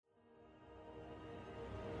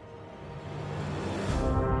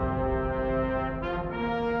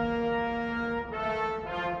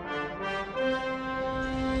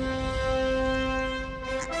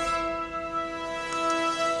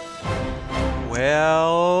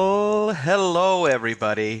Well, hello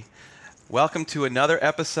everybody. Welcome to another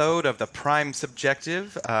episode of the Prime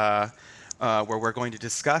Subjective, where we're going to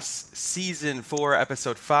discuss Season 4,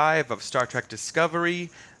 Episode 5 of Star Trek Discovery,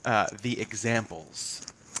 The Examples.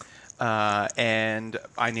 And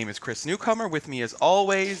my name is Chris Newcomer. With me, as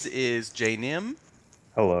always, is Jay Nim.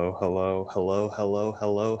 Hello, hello, hello, hello,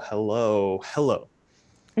 hello, hello, hello.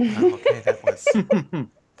 Oh, okay,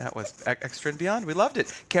 that was extra and beyond. We loved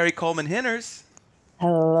it. Carrie Coleman Hinners.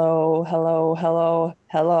 Hello, hello, hello,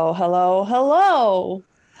 hello, hello, hello,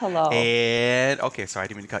 hello. And okay, sorry, I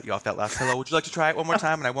didn't mean to cut you off that last hello. Would you like to try it one more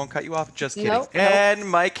time and I won't cut you off? Just kidding. Nope, nope. And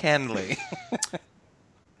Mike Henley.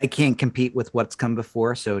 I can't compete with what's come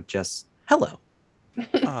before, so just hello.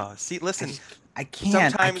 See, listen. I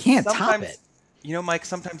can't top sometimes, it. You know, Mike,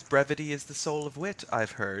 sometimes brevity is the soul of wit, I've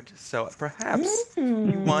heard. So perhaps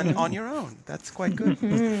you won on your own. That's quite good.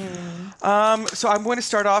 So I'm going to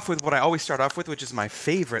start off with what I always start off with, which is my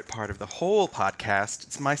favorite part of the whole podcast.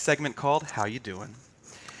 It's my segment called How You Doing?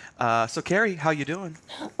 So Carrie, how you doing?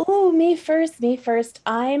 Oh, me first.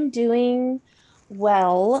 I'm doing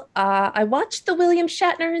well. I watched the William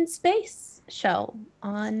Shatner in Space show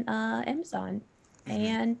on Amazon.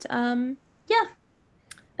 And yeah,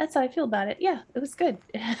 that's how I feel about it. Yeah, it was good.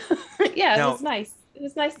 Yeah, it was nice. It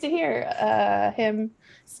was nice to hear him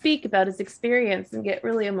speak about his experience and get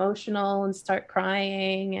really emotional and start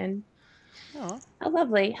crying. And how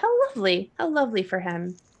lovely for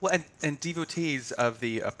him. Well, and devotees of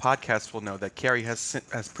the podcast will know that Carrie has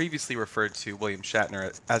previously referred to William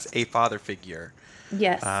Shatner as a father figure.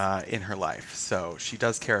 Yes. In her life, so she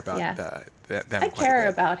does care about them. I care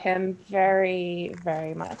about him very,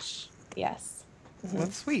 very much. Yes. Mm-hmm. Well,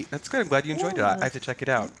 that's sweet. That's good. I'm glad you enjoyed it. I have to check it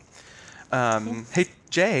out. Hey,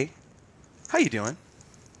 Jay, how you doing?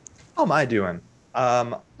 How am I doing?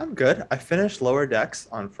 I'm good. I finished Lower Decks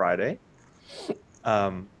on Friday.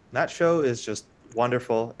 That show is just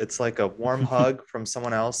wonderful. It's like a warm hug from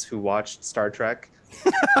someone else who watched Star Trek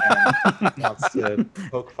and wants to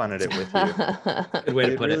poke fun at it with you. Good way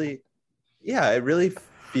to put it. Yeah, it really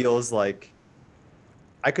feels like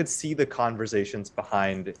I could see the conversations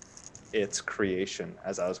behind its creation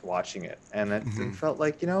as I was watching it. And it felt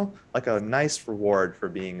like, like a nice reward for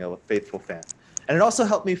being a faithful fan. And it also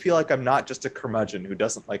helped me feel like I'm not just a curmudgeon who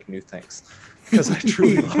doesn't like new things, because I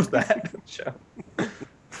truly love that show.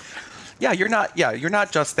 Yeah, you're not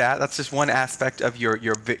just that. That's just one aspect of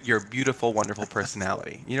your beautiful, wonderful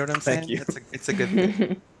personality. You know what I'm saying? Thank you. It's a good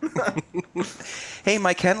thing. Hey,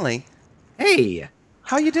 Mike Henley. Hey,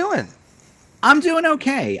 how you doing? I'm doing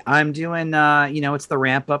okay. I'm doing, it's the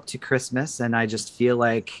ramp up to Christmas, and I just feel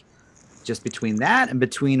like just between that and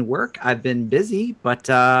between work, I've been busy, but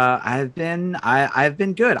I've been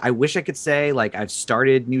good. I wish I could say like I've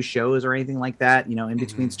started new shows or anything like that, in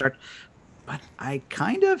between but I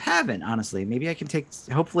kind of haven't, honestly. Maybe I can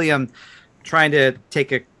hopefully I'm trying to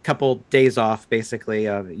take a couple days off, basically.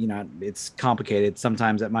 It's complicated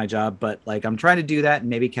sometimes at my job, but like I'm trying to do that and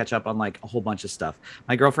maybe catch up on like a whole bunch of stuff.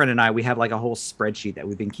 My girlfriend and I, we have like a whole spreadsheet that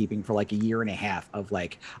we've been keeping for like a year and a half of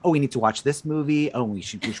like, oh, we need to watch this movie. Oh, we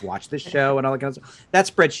should watch this show and all that kind of stuff. That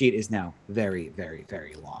spreadsheet is now very, very,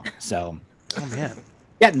 very long. So, oh man,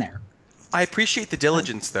 getting there. I appreciate the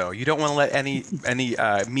diligence, though. You don't want to let any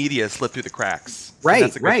media slip through the cracks. Right,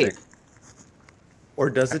 that's a good right. thing. Or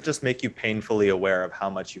does it just make you painfully aware of how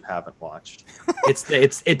much you haven't watched?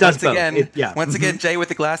 It does both. Once again, Jay with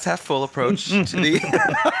the glass half full approach to the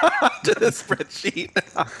to the spreadsheet.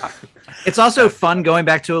 It's also fun going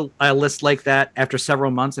back to a list like that after several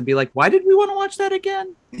months and be like, why did we want to watch that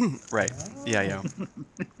again? Right. Yeah.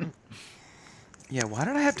 Yeah, why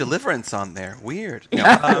did I have Deliverance on there? Weird. No,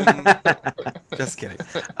 just kidding.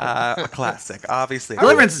 A classic, obviously.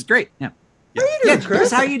 Deliverance is great. Yeah. How are you doing,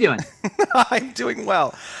 Chris? How are you doing? I'm doing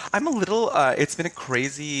well. I'm a little, it's been a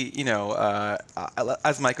crazy,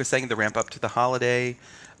 as Mike was saying, the ramp up to the holiday,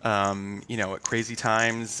 crazy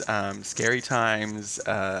times, scary times.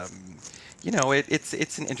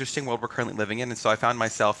 It's an interesting world we're currently living in. And so I found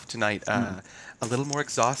myself tonight a little more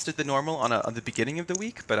exhausted than normal on the beginning of the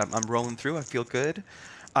week, but I'm rolling through. I feel good.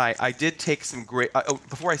 I did take some great,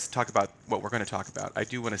 before I talk about what we're going to talk about, I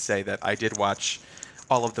do want to say that I did watch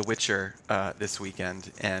all of The Witcher this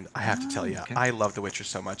weekend, and I have to tell you, okay. I love The Witcher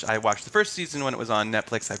so much. I watched the first season when it was on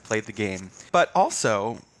Netflix. I played the game. But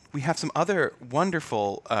also, we have some other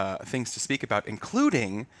wonderful things to speak about,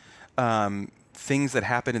 including things that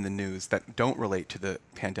happen in the news that don't relate to the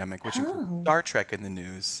pandemic, which include Star Trek in the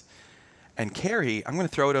news. And Carrie, I'm going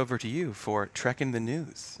to throw it over to you for Trek in the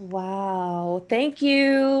News. Wow. Thank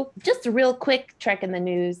you. Just a real quick Trek in the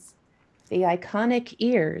News. The iconic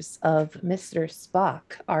ears of Mr. Spock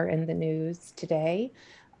are in the news today.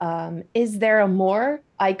 Is there a more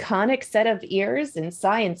iconic set of ears in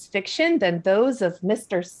science fiction than those of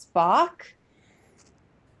Mr. Spock?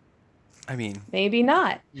 I mean, Maybe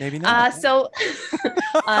not. maybe not. So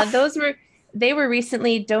they were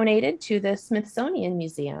recently donated to the Smithsonian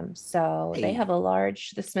Museum. So they have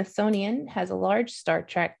the Smithsonian has a large Star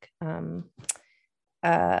Trek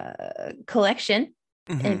collection.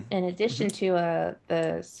 In addition to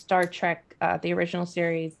the Star Trek, the original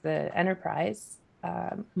series, the Enterprise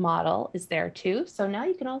model is there too. So now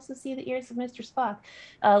you can also see the ears of Mr. Spock.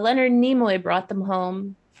 Leonard Nimoy brought them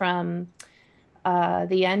home from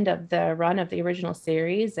the end of the run of the original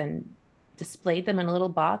series and displayed them in a little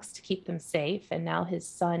box to keep them safe. And now his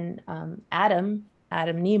son, Adam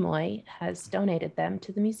Nimoy, has donated them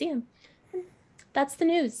to the museum. That's the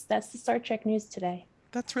news. That's the Star Trek news today.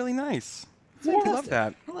 That's really nice. Yeah. I love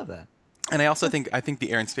that. I love that. And I also think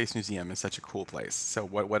the Air and Space Museum is such a cool place. So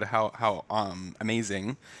how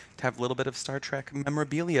amazing to have a little bit of Star Trek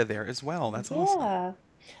memorabilia there as well. That's awesome. Yeah,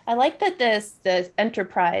 I like that the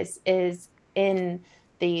Enterprise is in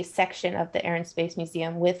the section of the Air and Space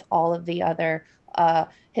Museum with all of the other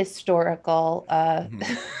historical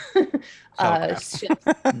ships,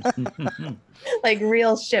 like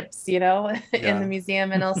real ships, in the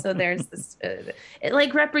museum. And also there's this, it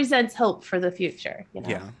like represents hope for the future,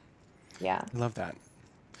 Yeah. I love that.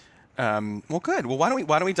 Well, good. Well, why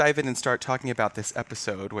don't we dive in and start talking about this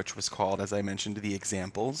episode, which was called, as I mentioned, The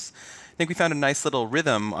Examples. I think we found a nice little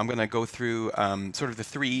rhythm. I'm going to go through sort of the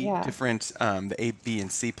three different, the A, B,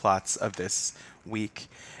 and C plots of this week.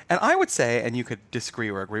 And I would say, and you could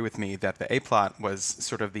disagree or agree with me, that the A plot was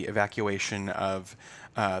sort of the evacuation of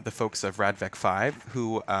the folks of Radvec 5,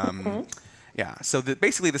 who... Yeah, so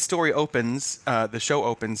basically the story opens, the show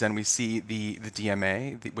opens, and we see the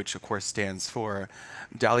DMA, which of course stands for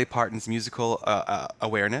Dolly Parton's Musical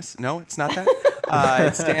Awareness. No, it's not that.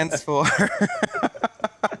 It stands for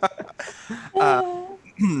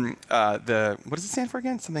what does it stand for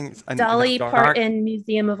again? Something. Dolly Parton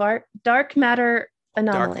Museum of Art, Dark Matter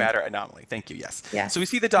Anomaly. Dark matter anomaly. Thank you. Yes. Yeah. So we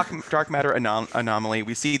see the dark matter anomaly.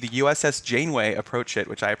 We see the USS Janeway approach it,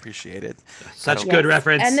 which I appreciated. Such good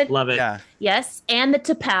reference. Love it. Yeah. Yes, and the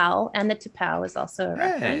T'Pau, is also a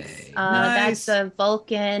reference. Nice. That's a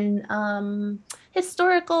Vulcan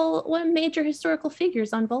one major historical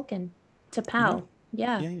figures on Vulcan. T'Pau.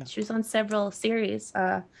 Yeah. She was on several series.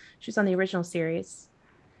 She was on the original series.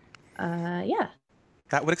 Yeah.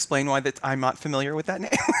 That would explain why I'm not familiar with that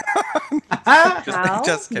name.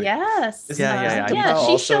 Just kidding. Yes. Yeah.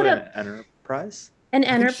 She showed up. Enterprise. An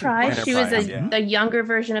Enterprise. She was Enterprise, a younger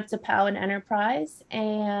version of T'Pau in Enterprise,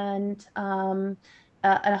 and a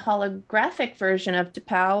holographic version of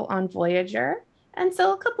T'Pau on Voyager. And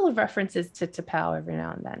so a couple of references to T'Pau every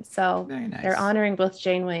now and then. So they're honoring both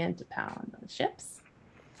Janeway and T'Pau on those ships.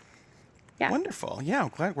 Yeah. Wonderful. Yeah,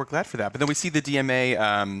 we're glad for that. But then we see the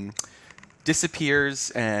DMA disappears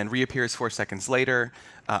and reappears 4 seconds later,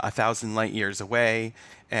 1,000 light years away,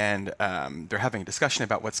 and they're having a discussion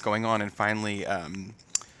about what's going on, and finally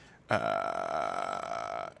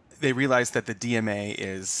they realize that the DMA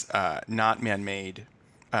is not man-made.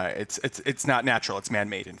 It's not natural. It's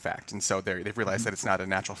man-made, in fact, and so they've realized that it's not a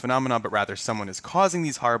natural phenomenon, but rather someone is causing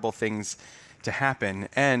these horrible things to happen.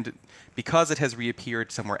 And because it has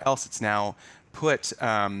reappeared somewhere else, it's now put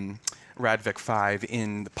Radvec 5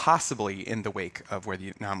 possibly in the wake of where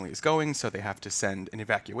the anomaly is going. So they have to send an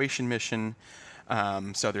evacuation mission.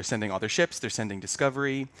 So they're sending all their ships. They're sending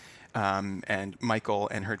Discovery, and Michael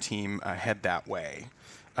and her team head that way.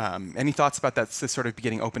 Any thoughts about that? This sort of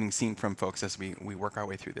beginning opening scene from folks as we work our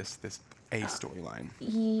way through this A storyline.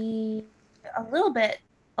 A little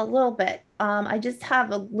bit. I just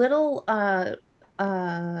have a little.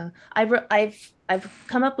 I've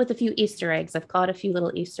come up with a few Easter eggs. I've caught a few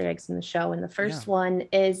little Easter eggs in the show, and the first one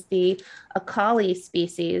is the Akali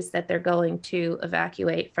species that they're going to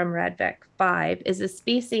evacuate from Radvec 5 is a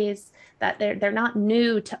species that they're not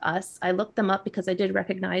new to us. I looked them up because I did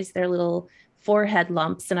recognize their little forehead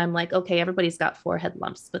lumps, and I'm like, okay, everybody's got forehead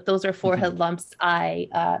lumps, but those are forehead lumps I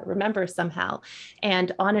remember somehow.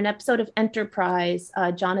 And on an episode of Enterprise,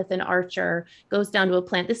 Jonathan Archer goes down to a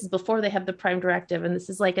planet. This is before they have the Prime Directive, and this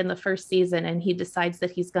is like in the first season, and he decides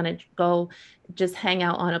that he's going to go just hang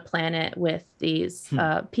out on a planet with these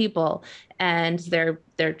people, and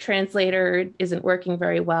their translator isn't working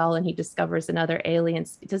very well, and he discovers another alien.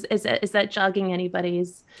 Is that jogging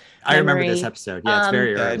anybody's memory? I remember this episode. Yeah, it's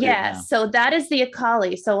very early. Yeah, so that is the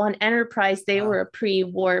Akali. So on Enterprise, they were a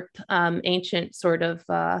pre-warp ancient sort of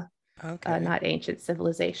Okay. not ancient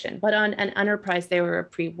civilization. But on an Enterprise, they were a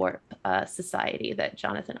pre-warp society that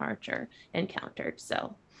Jonathan Archer encountered.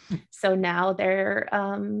 So now they're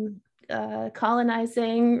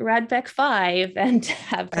colonizing Radbeck 5 and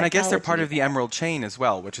have And I guess they're part technology of the there. Emerald Chain as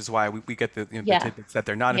well, which is why we get the, the Yeah. tidbits that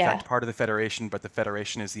they're not in Yeah. fact part of the Federation, but the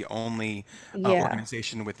Federation is the only Yeah.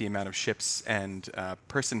 organization with the amount of ships and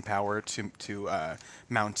person power to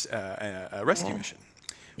mount a rescue Yeah. mission,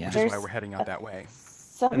 Yeah. which is why There's we're heading out that way.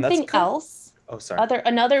 something else. Oh, sorry.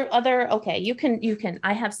 Other. Okay, you can.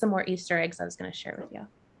 I have some more Easter eggs I was going to share with you.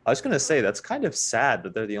 I was going to say that's kind of sad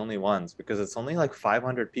that they're the only ones because it's only like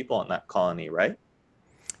 500 people on that colony, right?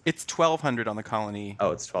 It's 1,200 on the colony. Oh,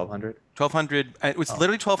 it's 1,200. 1,200. It was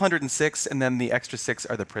literally 1,206, and then the extra 6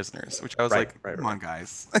 are the prisoners, which I was like, come on,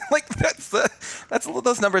 guys. Like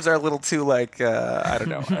those numbers are a little too like I don't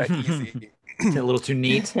know, easy. A little too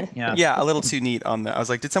neat. Yeah. Yeah, a little too neat on the. I was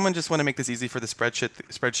like, did someone just want to make this easy for the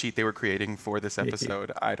spreadsheet they were creating for this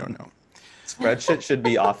episode? I don't know. Spreadsheet should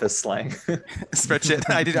be office slang. Spreadsheet.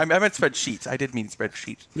 I meant spreadsheets. I did mean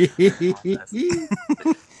spreadsheet.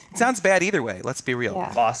 It sounds bad either way. Let's be real.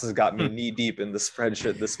 Yeah. Boss has got me knee deep in the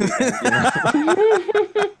spreadsheet this weekend. You know?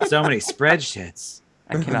 So many spreadsheets.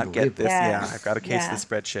 I cannot get this. Yeah. Yeah, I've got a case Yeah. of the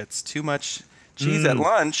spreadsheets. Too much cheese at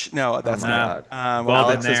lunch. No, that's Oh my not. God. Well,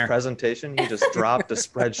 been Alex's there. presentation, he just dropped a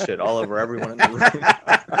spreadsheet all over everyone in the room.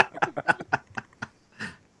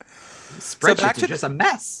 Spreadsheets back to are just a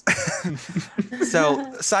mess.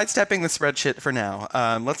 So, sidestepping the spreadsheet for now,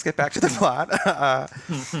 let's get back to the plot.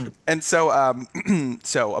 And so,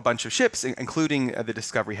 so a bunch of ships, including the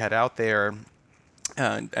Discovery, head out there.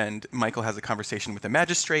 And Michael has a conversation with the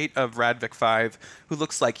magistrate of Radvik 5, who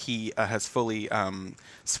looks like he has fully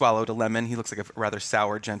swallowed a lemon. He looks like a rather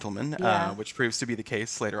sour gentleman, Yeah. which proves to be the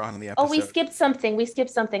case later on in the episode. Oh, we skipped something.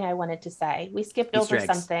 I wanted to say. We skipped Easter over eggs.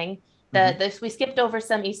 something. We skipped over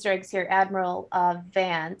some Easter eggs here. Admiral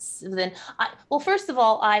Vance. Then, first of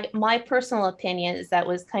all, my personal opinion is that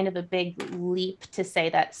was kind of a big leap to say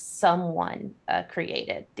that someone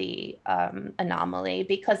created the anomaly,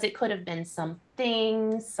 because it could have been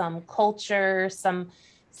something, some culture, some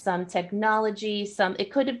technology,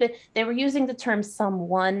 it could have been. They were using the term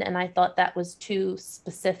someone, and I thought that was too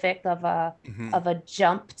specific of a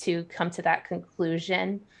jump to come to that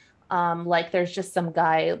conclusion. Like there's just some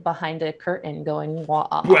guy behind a curtain going,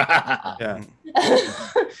 wah. Yeah.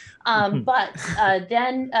 But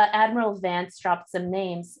then Admiral Vance dropped some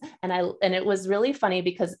names, and it was really funny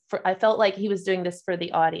because I felt like he was doing this for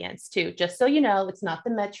the audience too. Just so you know, it's not the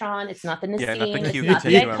Metron, it's not the Nicene, it's not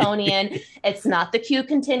the Iconian, it's not the Q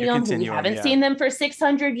Continuum. We haven't seen them for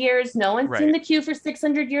 600 years. No one's seen the Q for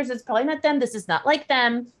 600 years. It's probably not them. This is not like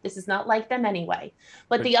them. This is not like them anyway.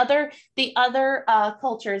 But the other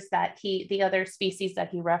cultures the other species that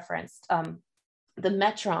he referenced, the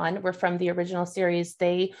Metron, were from the original series.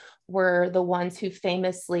 They were the ones who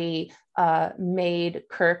famously made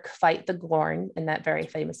Kirk fight the Gorn in that very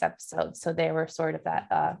famous episode. So they were sort of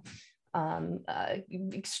that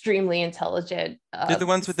extremely intelligent. They're the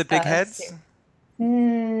ones with the big heads?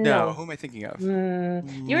 No, who am I thinking of?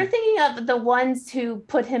 You were thinking of the ones who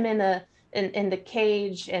put him in the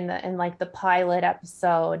cage in like the pilot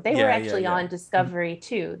episode. They were actually on Discovery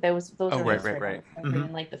too. Those were right.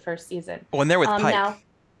 in like the first season. Oh, and they're with Pike. Now,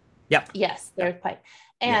 Yep. yes, they're with Pike.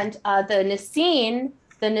 And the Nicene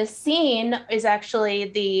is actually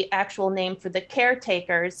the actual name for the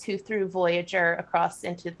caretakers who threw Voyager across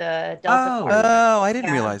into the Delta Quadrant. Oh, I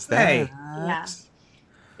didn't realize that. Hey.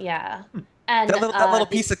 Yeah. And that little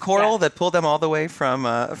piece of coral that pulled them all the way from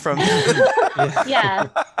yeah.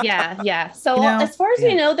 So as far as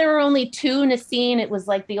we know, there were only two Nicene. It was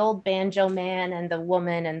like the old banjo man and the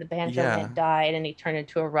woman, and the banjo man died and he turned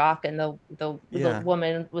into a rock, and the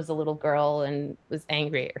woman was a little girl and was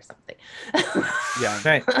angry or something.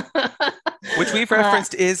 Right. Which we've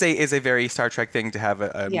referenced is a very Star Trek thing to have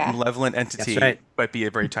a malevolent entity, but be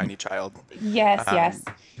a very tiny child. Yes.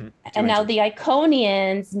 And now the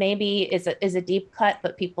Iconians maybe is a deep cut,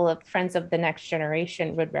 but friends of the Next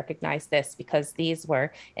Generation would recognize this because these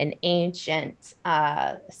were an ancient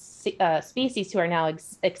species who are now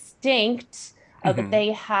extinct, but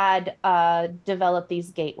they had developed these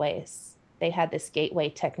gateways. They had this gateway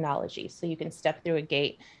technology, so you can step through a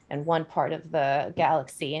gate in one part of the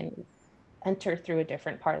galaxy and enter through a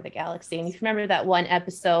different part of the galaxy. And you remember that one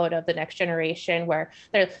episode of the Next Generation where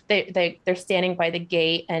they're standing by the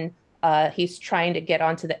gate and he's trying to get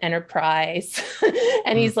onto the Enterprise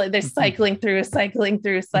and he's like, they're cycling through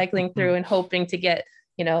and hoping to get,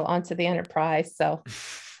 onto the Enterprise. So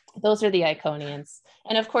those are the Iconians.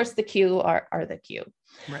 And of course the Q are the Q.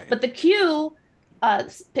 Right. But the Q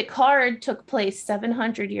Picard took place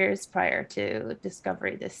 700 years prior to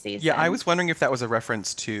Discovery this season. Yeah, I was wondering if that was a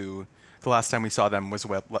reference to the last time we saw them was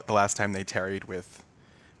the last time they tarried with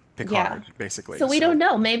Picard, basically. So we don't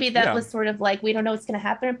know. Maybe that yeah. was sort of like, we don't know what's going to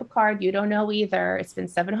happen in Picard. You don't know either. It's been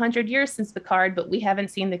 700 years since Picard, but we haven't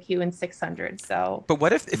seen the Q in 600. So. But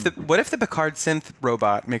what if the Picard synth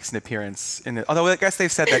robot makes an appearce in it? Although I guess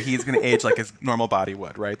they've said that he's going to age like his normal body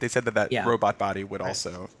would, right? They said that robot body would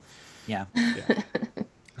also. Yeah.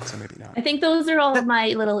 So maybe not. I think those are all of my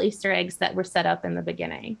little Easter eggs that were set up in the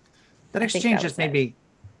beginning. That exchange just made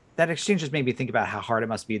me think about how hard it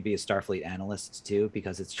must be to be a Starfleet analyst too,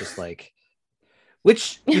 because it's just like,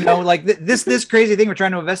 which, you know, like this crazy thing we're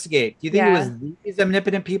trying to investigate. Do you think it was these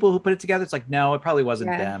omnipotent people who put it together? It's like, no, it probably wasn't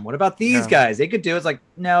them. What about these guys? They could do it. It's like,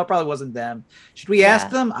 no, it probably wasn't them. Should we ask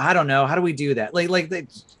them? I don't know. How do we do that?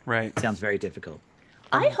 Right. Sounds very difficult.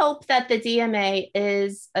 I hope that the DMA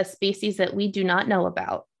is a species that we do not know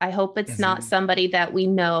about. I hope it's not somebody that we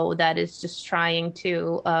know that is just trying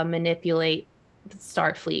to manipulate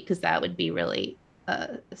Starfleet, because that would be really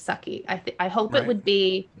sucky. I hope it would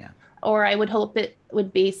be, or I would hope it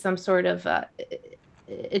would be some sort of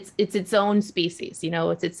it's its own species. You know,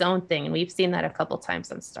 it's its own thing, and we've seen that a couple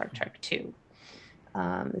times on Star Trek too.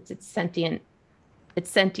 It's sentient.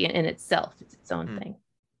 It's sentient in itself. It's its own thing.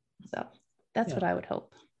 So. That's what I would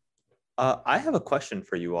hope. I have a question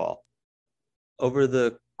for you all. Over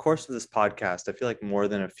the course of this podcast, I feel like more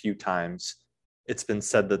than a few times it's been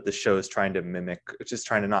said that the show is trying to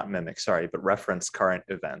reference current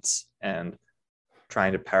events and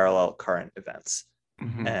trying to parallel current events.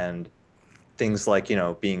 And things like, you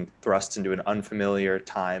know, being thrust into an unfamiliar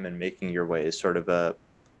time and making your way is sort of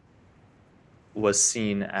was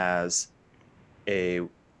seen as a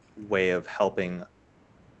way of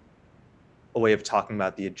talking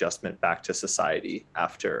about the adjustment back to society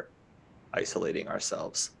after isolating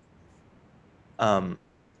ourselves. And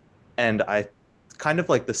I kind of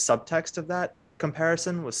like the subtext of that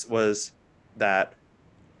comparison was that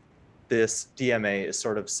this DMA is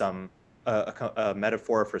sort of a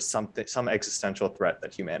metaphor for some existential threat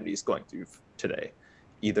that humanity is going through today,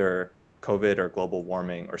 either COVID or global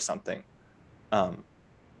warming or something. And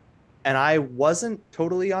I wasn't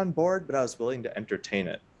totally on board, but I was willing to entertain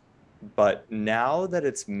it. But now that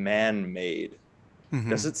it's man-made,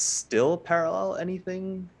 does it still parallel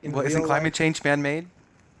anything in real isn't climate life? change man-made?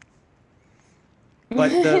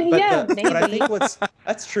 But maybe. But I think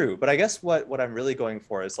that's true. But I guess what I'm really going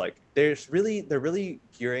for is like they're really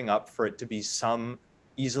gearing up for it to be some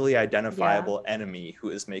easily identifiable enemy who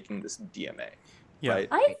is making this DMA. Yeah. Right?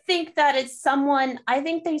 I think that it's someone. I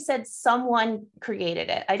think they said someone created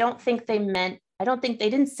it. I don't think they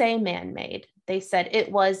didn't say man-made. They said it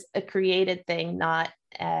was a created thing, not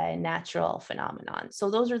a natural phenomenon. So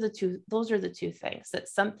those are the two things that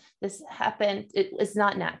this happened. It is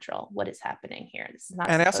not natural. What is happening here? This is not.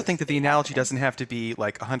 And I also think that the analogy doesn't have to be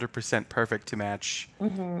like 100% perfect to match.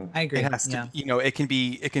 I agree. It has to, you know, it can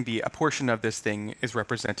be a portion of this thing is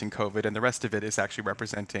representing COVID, and the rest of it is actually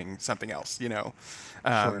representing something else. You know,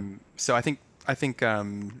 so I think.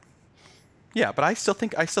 Yeah, but I still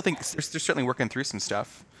think they're certainly working through some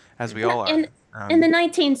stuff, as we all are. In the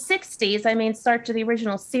 1960s, I mean, start to the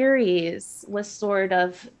original series was sort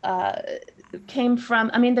of came from.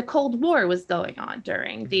 I mean, the Cold War was going on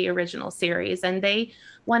during the original series, and they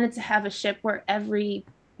wanted to have a ship where every,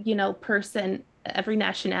 you know, person, every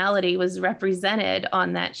nationality was represented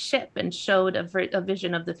on that ship and showed a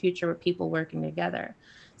vision of the future with people working together.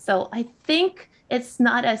 So I think it's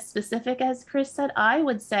not as specific as Chris said. I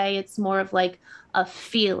would say it's more of like a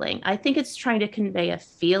feeling. I think it's trying to convey a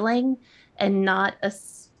feeling and not a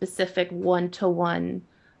specific one-to-one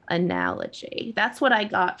analogy. That's what I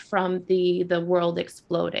got from the world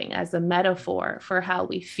exploding as a metaphor for how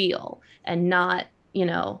we feel, and not, you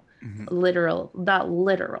know, not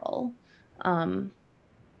literal.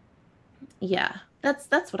 Yeah,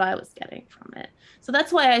 that's what I was getting from it. So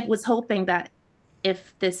that's why I was hoping that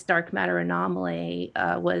if this dark matter anomaly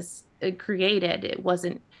was created, it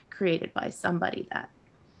wasn't created by somebody that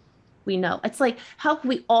we know. It's like, how can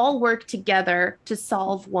we all work together to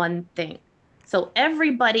solve one thing? So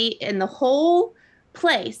everybody in the whole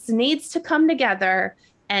place needs to come together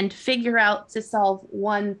and figure out to solve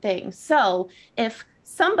one thing. So if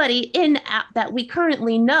somebody that we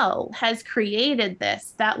currently know has created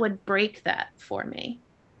this, that would break that for me.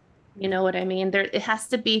 You know what I mean? It has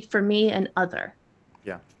to be, for me, an other.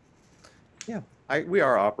 Yeah. We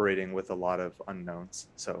are operating with a lot of unknowns,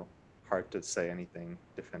 so hard to say anything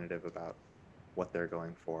definitive about what they're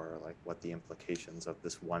going for, or like what the implications of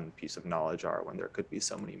this one piece of knowledge are, when there could be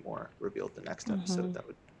so many more revealed the next episode that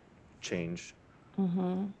would change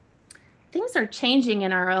Mm-hmm. Things are changing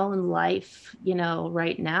in our own life,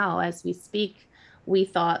 right now as we speak. We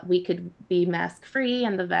thought we could be mask free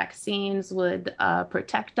and the vaccines would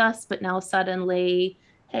protect us, but now suddenly,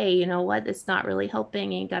 hey, you know what? It's not really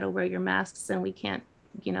helping. You got to wear your masks and we can't,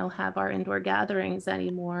 have our indoor gatherings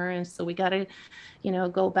anymore. And so we got to,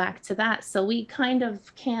 go back to that. So we kind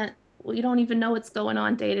of can't, we don't even know what's going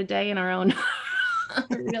on day to day in our own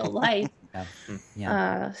real life.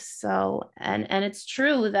 So and it's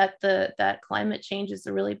true that that climate change is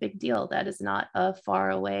a really big deal. That is not a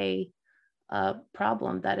far away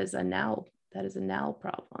problem. That is a now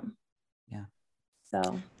problem. Yeah.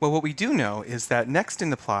 So Well, what we do know is that next in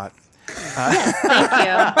the plot. Yes, thank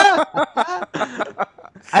you.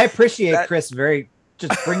 I appreciate Chris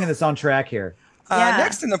just bringing this on track here.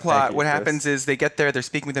 Next in the plot, you, what Chris. happens is they get there, they're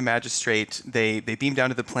speaking with the magistrate, they beam down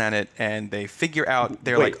to the planet, and they figure out,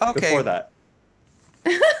 they're Wait, like, okay.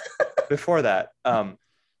 Before that,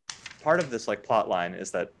 part of this like plot line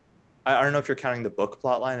is that I don't know if you're counting the book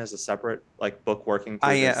plot line as a separate like book working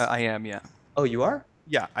through this. I am, yeah. Oh, you are?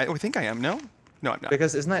 Yeah, I think I am. No, I'm not.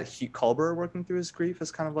 Because isn't that Culber working through his grief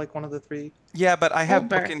as kind of like one of the three? Yeah, but I have Culber.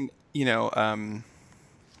 book in,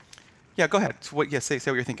 yeah, go ahead. So say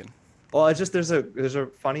what you're thinking. Well, it's just there's a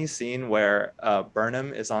funny scene where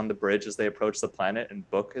Burnham is on the bridge as they approach the planet, and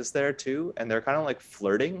Book is there too, and they're kind of like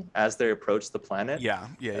flirting as they approach the planet. Yeah.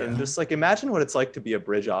 And just like imagine what it's like to be a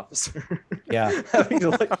bridge officer. Yeah. Having to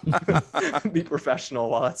like be professional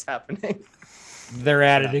while that's happening. They're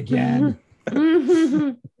at it again.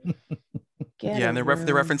 Yeah, and they're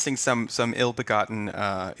referencing some ill-begotten,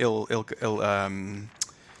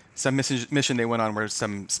 some mission they went on where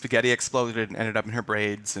some spaghetti exploded and ended up in her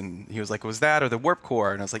braids, and he was like, "Was that or the warp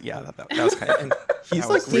core?" And I was like, "Yeah, that was kind of." And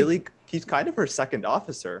he's kind of her second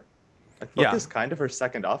officer. Like, Book is kind of her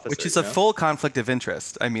second officer, which is a full conflict of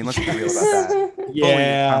interest. I mean, let's be real about that.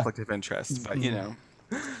 Yeah, fully conflict of interest, but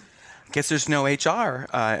I guess there's no HR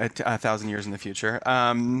 1,000 years in the future.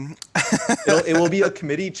 It will be a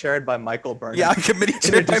committee chaired by Michael Burnham. Yeah, a committee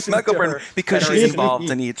chaired by Michael Burnham because she's involved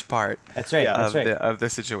in each part. That's right. Of the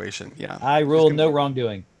situation. Yeah. I rule no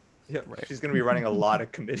wrongdoing. Yeah, right. She's going to be running a lot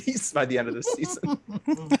of committees by the end of the season.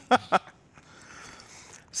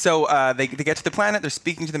 So they get to the planet. They're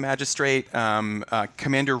speaking to the magistrate.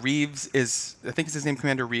 Commander Reeves is, I think it's his name.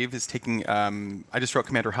 Commander Reeves is taking. I just wrote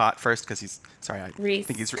Commander Hot first because he's. Sorry, I Reese.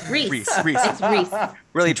 think he's Reese. It's Reese.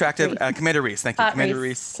 Really attractive. Reese. Commander Reese. Thank you, Hot Commander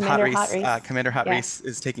Reese. Reese. Commander Hot Hot Reese. Reese. Commander Hot Yeah. Reese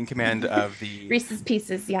is taking command of the. Reese's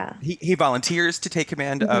Pieces. Yeah. He volunteers to take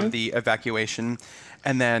command of the evacuation,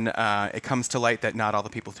 and then it comes to light that not all the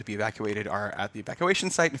people to be evacuated are at the evacuation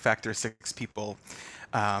site. In fact, there are 6 people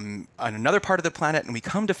on another part of the planet, and we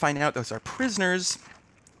come to find out those are prisoners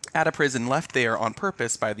at a prison left there on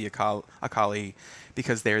purpose by the Akali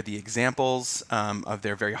because they're the examples of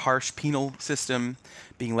their very harsh penal system,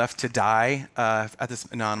 being left to die at this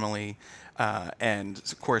anomaly. And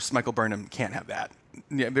of course, Michael Burnham can't have that.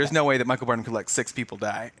 Yeah, there's no way that Michael Burnham could let 6 people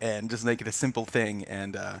die and just make it a simple thing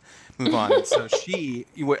and move on. And so she,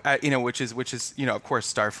 which is of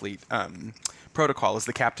course Starfleet protocol, is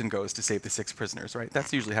the captain goes to save the 6 prisoners, right?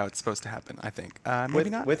 That's usually how it's supposed to happen, I think. Maybe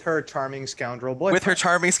not. With her charming scoundrel boyfriend. With her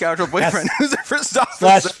charming scoundrel boyfriend, who's her first /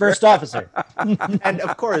 officer. first officer. And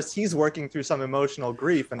of course, he's working through some emotional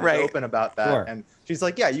grief and is open about that. Sure. And she's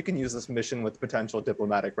like, yeah, you can use this mission with potential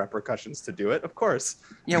diplomatic repercussions to do it. Of course.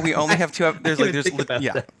 Yeah, we only have 2.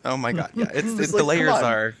 That. Oh my God. Yeah, it's Just the like, layers come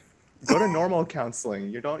on. are. Go to normal counseling.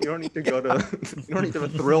 You don't need to go to you don't need to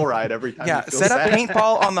have a thrill ride every time. Yeah, you feel set up sad.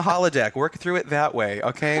 paintball on the holodeck. Work through it that way,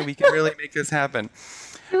 okay? We can really make this happen.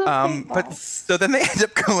 But so then they end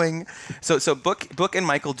up going. So Book and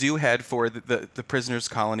Michael do head for the prisoners'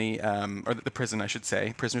 colony, or the prison, I should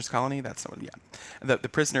say, prisoners' colony. That's the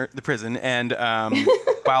prison. And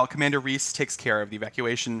while Commander Reese takes care of the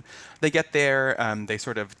evacuation, they get there. They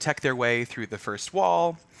sort of tech their way through the first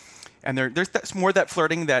wall. And there's more that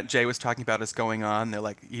flirting that Jay was talking about is going on. They're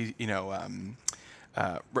like,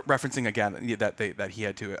 referencing again that he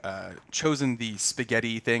had to chosen the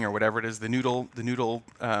spaghetti thing or whatever it is, the noodle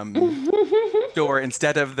door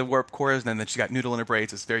instead of the warp cores, and then she got noodle in her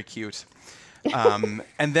braids. It's very cute. And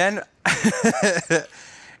then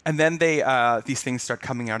and then these things start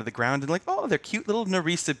coming out of the ground and like, oh, they're cute little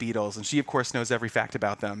Narisa beetles, and she of course knows every fact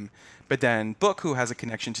about them. But then Book, who has a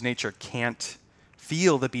connection to nature, can't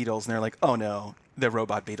feel the beetles, and they're like, oh no, the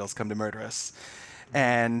robot beetles come to murder us.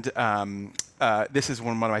 And this is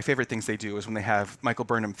one of my favorite things they do is when they have Michael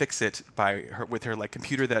Burnham fix it with her like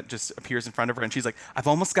computer that just appears in front of her, and she's like, I've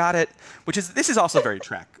almost got it. This is also very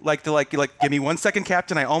Trek. Like give me 1 second,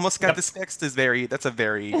 Captain, I almost got this fixed. That's a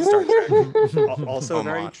very Star Trek. Also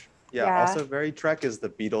very Yeah, Yeah. also very Trek is the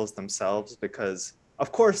Beatles themselves, because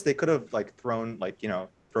of course they could have like thrown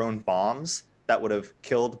thrown bombs that would have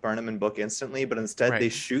killed Burnham and Book instantly, but instead they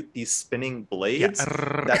Right. shoot these spinning Yeah. blades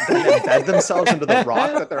that then embed themselves into the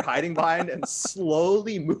rock that they're hiding behind and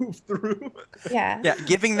slowly move through. Yeah. Yeah,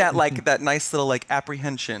 giving that like that nice little like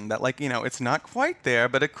apprehension that like it's not quite there,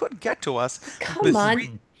 but it could get to us. Come With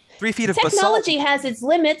on. 3 feet of basalt. Technology has its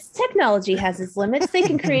limits. Technology has its limits. They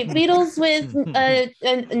can create beetles with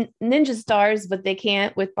ninja stars, but they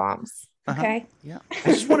can't with bombs. Okay. Yeah.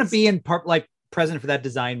 I just want to be in present for that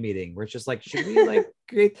design meeting where it's just like, should we like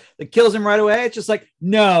create that kills him right away? It's just like,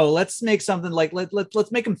 no, let's make something like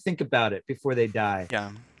let's make them think about it before they die.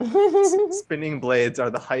 Yeah. Spinning blades are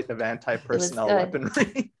the height of anti-personnel Good.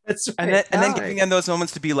 weaponry. That's right. And then Oh. giving them those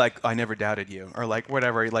moments to be like, I never doubted you, or like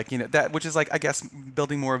whatever, like that, which is like I guess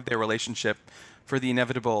building more of their relationship for the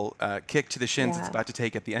inevitable kick to the shins it's Yeah. about to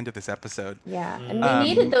take at the end of this episode. Yeah. And we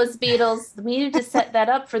needed those beetles. We needed to set that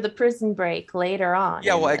up for the prison break later on.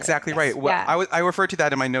 Yeah, in well, the- exactly right. Well, Yeah. I referred to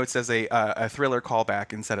that in my notes as a thriller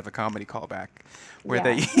callback instead of a comedy callback, where Yeah.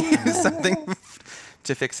 they use something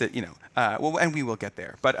to fix it. Well, and we will get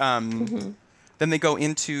there. But then they do go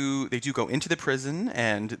into the prison,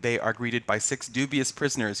 and they are greeted by 6 dubious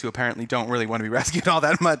prisoners who apparently don't really want to be rescued all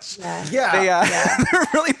that much. Yeah. Yeah. They're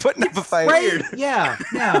really putting up a fight. Right. Yeah.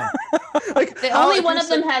 Like Only like one you of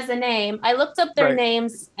them said- has a name. I looked up their Right.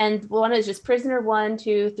 names, and one is just prisoner 1,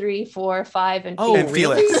 2, 3, 4, 5, and Oh, And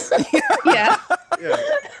Felix. Felix. Yeah. Yeah.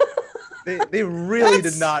 They really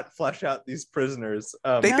That's- did not flesh out these prisoners.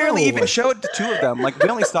 They barely No. even showed the 2 of them. Like we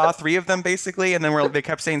only saw 3 of them basically, and then they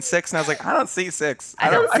kept saying 6, and I was like, I don't see 6.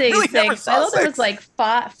 I don't see really never 6. saw I thought there was 6. like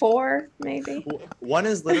 4, maybe. One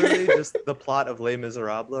is literally just the plot of Les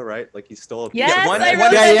Miserables, right? Like he stole a piece Yes, of one, I bread. wrote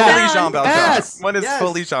one that is fully down. Jean Valjean. Yes, One is yes.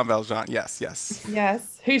 fully Jean Valjean. Yes.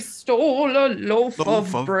 Yes. He stole a loaf, Loaf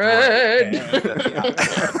of of bread.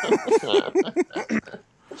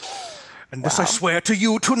 And this I swear to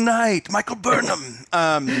you tonight, Michael Burnham.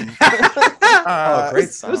 Oh, great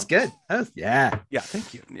It song. was good. Yeah. Yeah,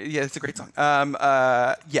 thank you. Yeah, it's a great song.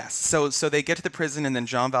 Yes. So they get to the prison, and then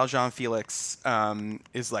Jean Valjean Felix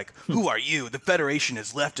is like, "Who are you? The Federation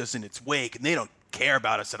has left us in its wake, and they don't care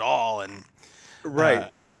about us at all." And Right.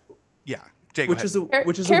 yeah, Jay, go which ahead. is a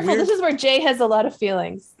Careful, weird. this is where Jay has a lot of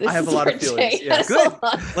feelings. This I have is a lot of where feelings, Jay yeah. has Good. a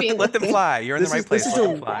lot of Let them feelings. fly. You're in the right place. This is Let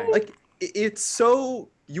a, them fly. like it's so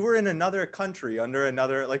you were in another country under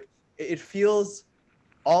another like it feels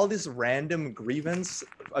all this random grievance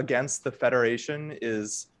against the Federation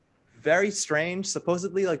is very strange.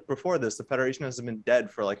 Supposedly, like before this, the Federation has been dead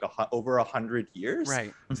for like over 100 years.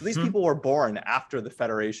 Right. So these people were born after the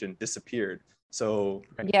Federation disappeared. So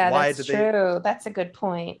Yeah, why that's did they? true. That's a good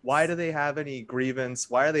point. Why do they have any grievance?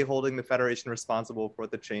 Why are they holding the Federation responsible for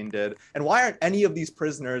what the Chain did? And why aren't any of these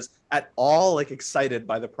prisoners at all like excited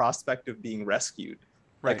by the prospect of being rescued?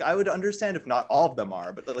 Like Right. I would understand if not all of them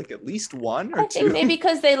are, but like at least one or I think two. maybe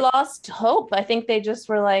because they lost hope. I think they just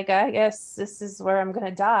were like, I guess this is where I'm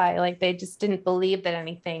gonna die. Like they just didn't believe that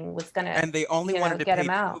anything was gonna. And they only wanted to get pay him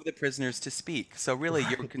 2 out. of the prisoners to speak. So really,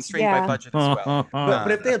 you're constrained Yeah. by budget as well.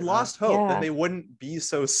 But if they had lost hope, Yeah. then they wouldn't be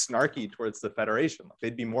so snarky towards the Federation. Like,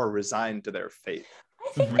 they'd be more resigned to their fate.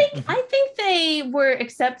 I think they were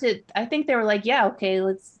accepted. I think they were like, yeah, okay,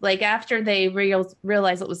 let's like after they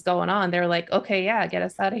realized what was going on, they were like, okay, yeah, get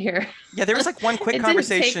us out of here. Yeah, there was like one quick It didn't take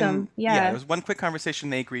conversation. them, yeah. there was one quick conversation.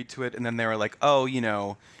 They agreed to it, and then they were like, "Oh, you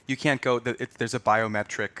can't go. There's a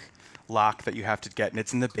biometric lock that you have to get, and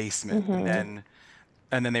it's in the basement."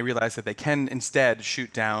 And then they realized that they can instead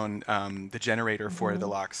shoot down the generator for the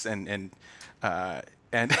locks, and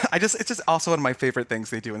it's just also one of my favorite things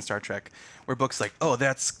they do in Star Trek, where Book's like, "Oh,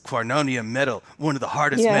 that's Quarnonium metal, one of the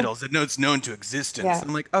hardest Yeah. metals that it's known to existence." Yeah.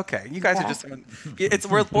 I'm like, okay, you guys Yeah. are just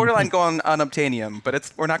we're borderline going on obtainium,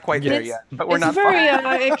 but we're not quite there It's- yet. But we're it's not very.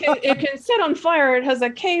 far. It can set on fire. It has a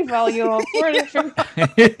K value of 4 different.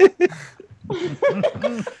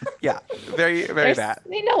 Yeah, very that.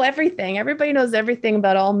 They know everything. Everybody knows everything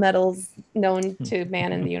about all metals known to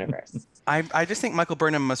man in the universe. I just think Michael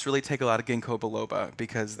Burnham must really take a lot of ginkgo biloba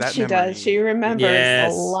because that She memory. does. She remembers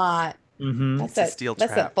Yes. a lot. Mm-hmm. That's It's a that. steel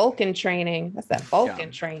That's trap. that Vulcan training. That's that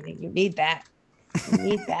Vulcan training. You need that. You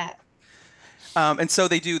need that. And so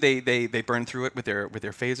they do. They burn through it with their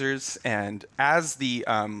phasers, and as the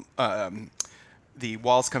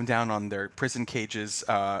walls come down on their prison cages,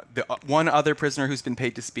 the one other prisoner who's been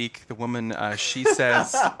paid to speak, the woman, she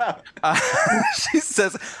says,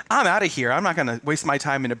 "I'm out of here. I'm not going to waste my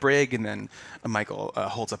time in a brig." And then Michael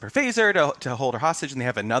holds up her phaser to hold her hostage, and they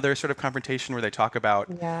have another sort of confrontation where they talk about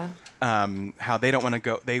Yeah. how they don't want to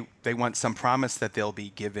go. They want some promise that they'll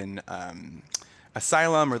be given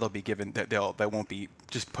asylum, or they'll be given they won't be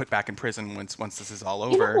just put back in prison once this is all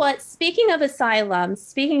over. You know what? Speaking of asylum,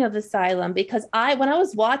 because when I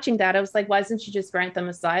was watching that, I was like, why doesn't she just grant them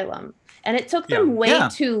asylum? And it took them way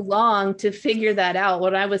too long to figure that out.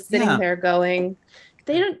 When I was sitting there going,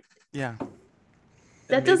 they don't. Yeah.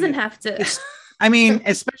 That doesn't have to. I mean,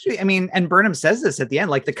 especially, and Burnham says this at the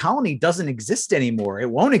end, like the colony doesn't exist anymore. It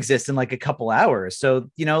won't exist in like a couple hours. So,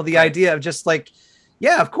 you know, the idea of just like,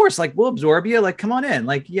 yeah, of course, like we'll absorb you. Like, come on in.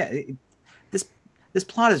 Like, yeah, this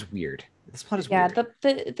plot is weird. This plot is weird.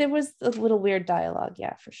 Yeah, there was a little weird dialogue.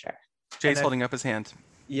 Yeah, for sure. Jay's holding up his hand.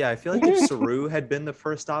 Yeah, I feel like if Saru had been the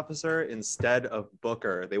first officer instead of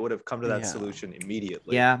Booker, they would have come to that solution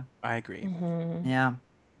immediately. Yeah, I agree. Yeah.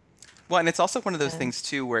 Well, and it's also one of those things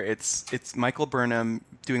too, where it's Michael Burnham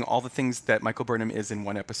doing all the things that Michael Burnham is in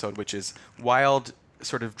one episode, which is wild,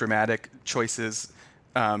 sort of dramatic choices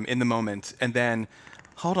in the moment, and then.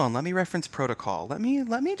 Hold on, let me reference protocol. Let me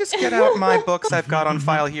just get out my books I've got on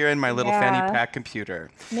file here in my little fanny pack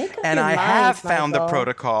computer. And I have found the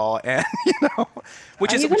protocol, and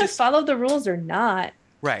which is going to follow the rules or not?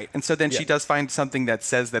 Right. And so then she does find something that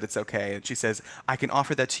says that it's okay. And she says, I can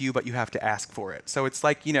offer that to you, but you have to ask for it. So it's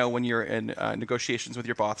like, when you're in negotiations with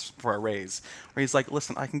your boss for a raise, where he's like,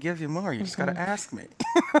 listen, I can give you more. You just got to ask me.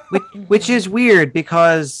 which is weird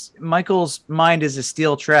because Michael's mind is a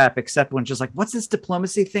steel trap, except when just like, what's this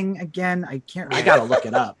diplomacy thing again? I got to look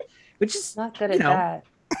it up. Which is not good at that.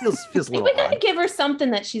 Feels a little we gotta give her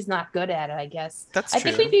something that she's not good at, I guess. That's true. I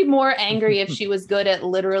think we'd be more angry if she was good at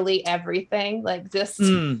literally everything. Like just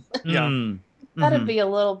that'd be a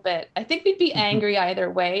little bit. I think we'd be angry either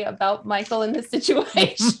way about Michael in this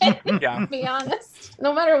situation. To be honest.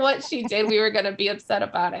 No matter what she did, we were gonna be upset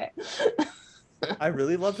about it. I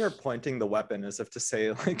really loved her pointing the weapon as if to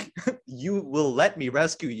say, like, you will let me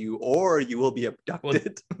rescue you or you will be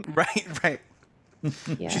abducted. Right.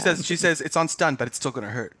 Yeah. She says it's on stun, but it's still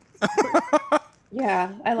gonna hurt.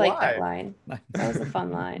 Yeah, I like that line. That was a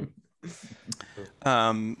fun line.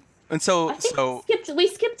 And so we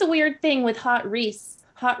skipped a weird thing with Hot Reese.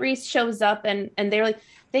 Hot Reese shows up and they're like,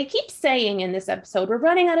 they keep saying in this episode, we're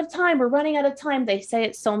running out of time. They say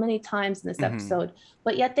it so many times in this episode,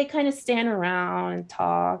 but yet they kind of stand around and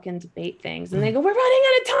talk and debate things. And they go, we're running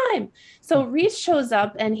out of time. So Reese shows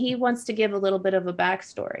up and he wants to give a little bit of a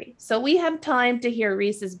backstory. So we have time to hear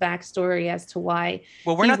Reese's backstory as to why.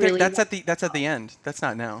 Well, we're not there. That's at the end. That's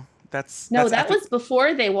not now. That was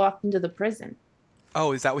before they walked into the prison.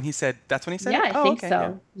 Oh, is that when he said? That's when he said. Yeah, I think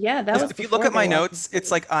so. Yeah, that was. If you look at my notes, it's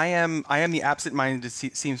like I am the absent-minded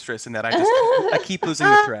seamstress in that I keep losing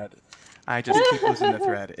the thread. I just keep losing the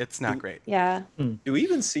thread. It's not great. Yeah. Do we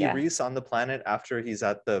even see Reese on the planet after he's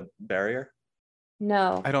at the barrier?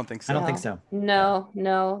 No. I don't think so. I don't think so.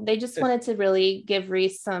 No. They just wanted to really give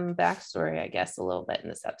Reese some backstory, I guess, a little bit in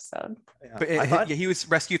this episode. Yeah. But he was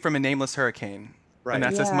rescued from a nameless hurricane. Right. And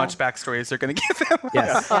that's as much backstory as they're going to give him.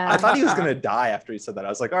 Yes. I thought he was going to die after he said that. I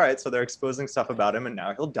was like, all right, so they're exposing stuff about him and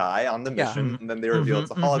now he'll die on the mission. And then they reveal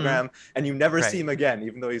it's a hologram and you never see him again,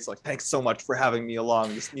 even though he's like, thanks so much for having me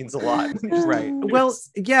along. This means a lot. Right. Well,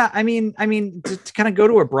 yeah, I mean, to kind of go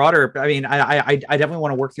to a broader, I definitely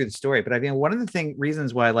want to work through the story, but I mean, one of the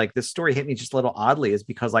reasons why like this story hit me just a little oddly is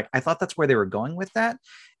because like, I thought that's where they were going with that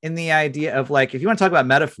in the idea of like, if you want to talk about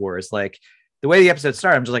metaphors, like, the way the episode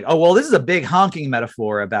started, I'm just like, oh, well, this is a big honking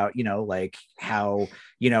metaphor about, like how,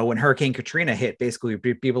 when Hurricane Katrina hit, basically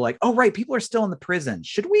people like, oh, right, people are still in the prison.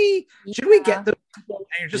 Should we get the people? And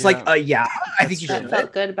you're just like, yeah, I think you should. I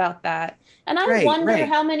felt good about that. And I wonder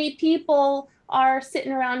how many people are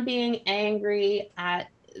sitting around being angry at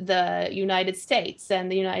the United States and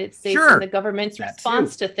the United States and the government's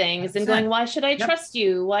response to things and going, why should I trust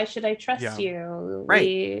you? Why should I trust you?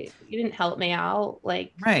 You didn't help me out.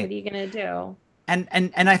 Like, what are you going to do? And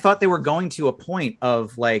I thought they were going to a point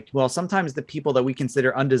of like, well, sometimes the people that we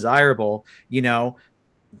consider undesirable,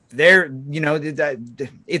 they're,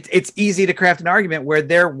 it's easy to craft an argument where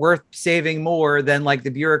they're worth saving more than like the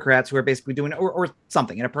bureaucrats who are basically doing or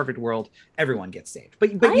something. In a perfect world, everyone gets saved.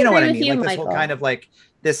 But you know what I mean? Like this whole kind of like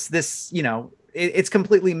this, it's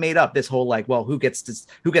completely made up. This whole like, well, who gets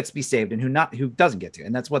to be saved and who doesn't get to,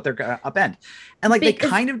 and that's what they're gonna upend. And like they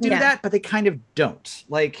kind of do that, but they kind of don't.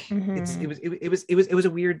 Like it was a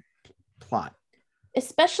weird plot.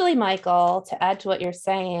 Especially Michael, to add to what you're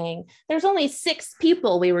saying, there's only 6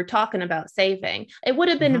 people we were talking about saving. It would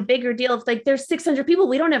have been a bigger deal if like there's 600 people.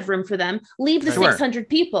 We don't have room for them. Leave the 600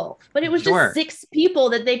 people. But it was just 6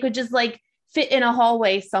 people that they could just like fit in a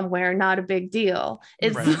hallway somewhere. Not a big deal.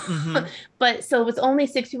 It's but so it was only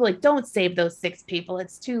 6 people. Like, don't save those 6 people.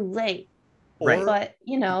 It's too late. Right. but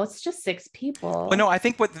you know, it's just 6 people. Well, no, I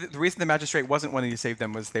think what the reason the magistrate wasn't wanting to save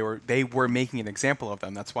them was they were making an example of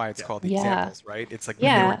them. That's why it's called the Yeah. examples, right? It's like they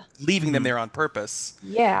Yeah. were leaving them there on purpose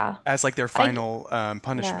Yeah. as like their final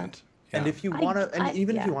punishment. And Yeah. if you want to, and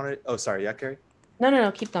even if yeah. you want to, oh, sorry, yeah, Carrie.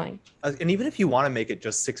 No, keep going. And even if you want to make it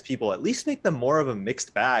just 6 people, at least make them more of a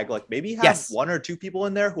mixed bag. Like maybe have Yes. 1 or 2 people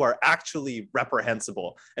in there who are actually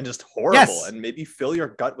reprehensible and just horrible, Yes. and maybe fill your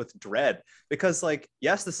gut with dread. Because like,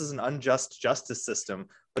 yes, this is an unjust justice system,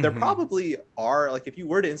 but there probably are, like, if you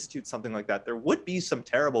were to institute something like that, there would be some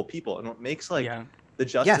terrible people. And what makes like the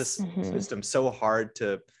justice system so hard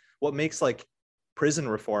what makes like prison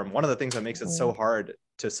reform, one of the things that makes it so hard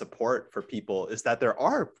to support for people is that there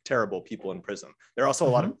are terrible people in prison. There are also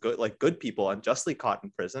a lot of good people unjustly caught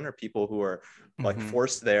in prison, or people who are like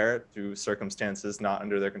forced there through circumstances not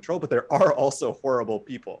under their control, but there are also horrible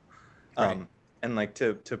people. And like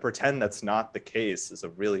to pretend that's not the case is a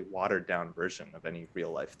really watered down version of any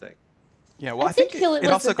real life thing. Yeah, well, I did think feel it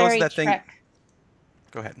was also a goes to very that thing. Trek.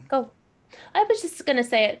 Go ahead. Go. I was just going to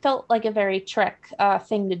say it felt like a very Trek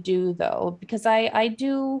thing to do, though, because I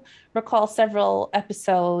do recall several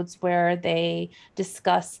episodes where they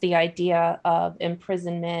discuss the idea of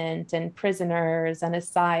imprisonment and prisoners and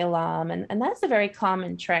asylum. And that's a very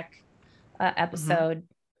common Trek episode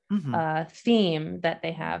theme that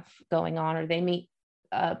they have going on, or they meet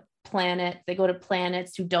they go to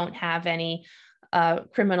planets who don't have any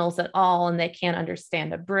criminals at all, and they can't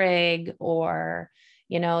understand a brig, or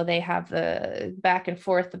you know, they have the back and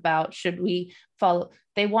forth about should we follow.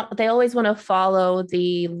 They always want to follow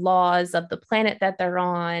the laws of the planet that they're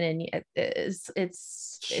on, and it's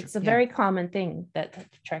a very common thing that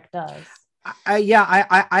Trek does.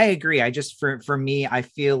 I agree. I just for me, I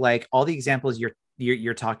feel like all the examples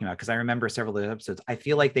you're talking about, because I remember several of the episodes, I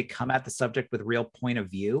feel like they come at the subject with real point of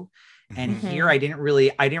view. And here I didn't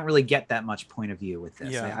really get that much point of view with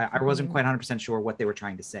this. I wasn't quite 100% sure what they were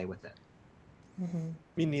trying to say with it.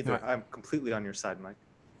 Me neither. I'm completely on your side, Mike.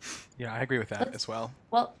 Yeah, I agree with that as well.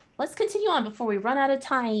 Well, let's continue on before we run out of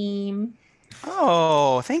time.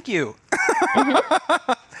 Oh, thank you.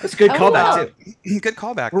 That's a good callback too. Good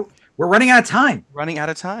callback. We're running out of time. Running out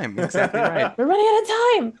of time. Exactly right. We're running out of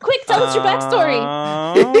time. Quick, tell us your backstory.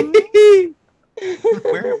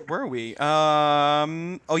 Where were we?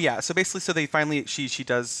 Oh yeah. So basically, so they finally she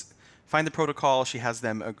does find the protocol. She has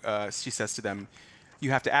them. She says to them, "You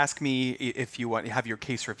have to ask me if you want to have your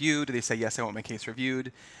case reviewed." They say, "Yes, I want my case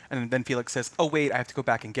reviewed." And then Felix says, "Oh wait, I have to go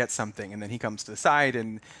back and get something." And then he comes to the side,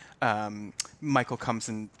 and Michael comes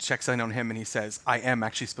and checks in on him, and he says, "I am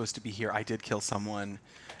actually supposed to be here. I did kill someone,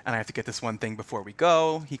 and I have to get this one thing before we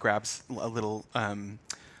go." He grabs a little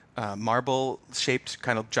marble-shaped,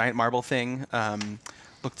 kind of giant marble thing.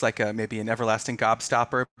 Looked like maybe an everlasting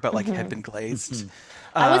gobstopper, but like it had been glazed.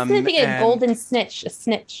 I was thinking a golden snitch, a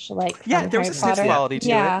snitch, like yeah, there was a snitch quality to it.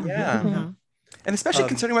 Yeah. And especially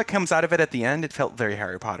considering what comes out of it at the end, it felt very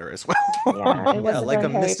Harry Potter as well. Yeah, it was a like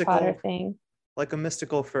very a Harry mystical Potter thing. Like a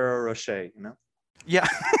mystical Ferrero Rocher, you know? Yeah.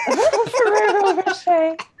 Ferrero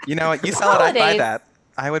Rocher. You know what? You sell it, I'd buy that.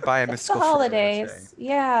 I would buy a It's the mystical Ferrero Rocher. holidays.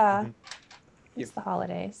 Yeah. It's the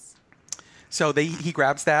holidays. So he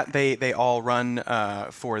grabs that. They all run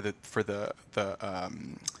for the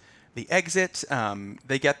exit.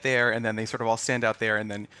 They get there, and then they sort of all stand out there, and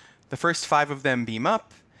then the first 5 of them beam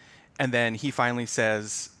up, and then he finally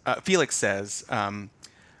says, Felix says, I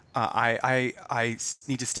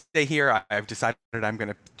need to stay here. I've decided I'm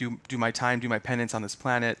going to do my time, do my penance on this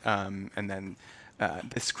planet, and then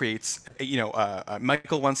this creates,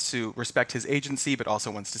 Michael wants to respect his agency, but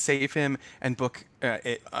also wants to save him, and Book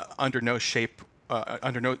under no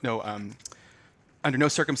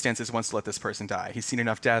circumstances wants to let this person die. He's seen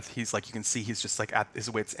enough death. He's like, you can see he's just like at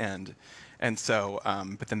his wit's end. And so,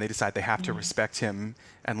 but then they decide they have to respect him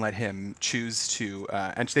and let him choose to,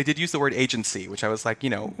 and they did use the word agency, which I was like,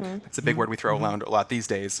 it's a big word we throw around a lot these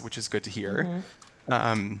days, which is good to hear.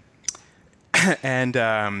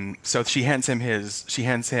 So she hands him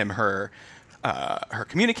her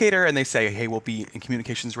communicator, and they say, hey, we'll be in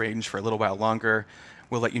communications range for a little while longer.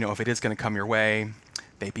 We'll let you know if it is going to come your way.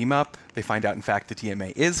 They beam up. They find out, in fact, the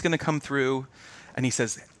DMA is going to come through. And he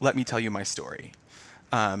says, let me tell you my story.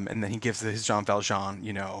 And then he gives his Jean Valjean,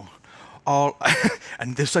 all,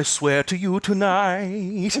 and this I swear to you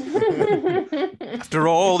tonight, after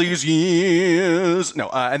all these years. No,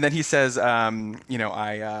 and then he says,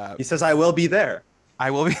 he says, I will be there.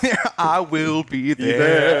 I will be there. I will be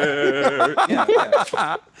there.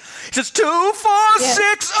 Yeah. He says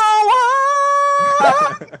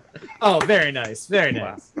 24601. Oh, very nice. Very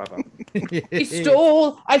nice. Wow.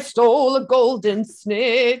 I stole a golden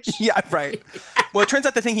snitch. Yeah, right. Well, it turns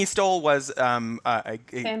out the thing he stole was a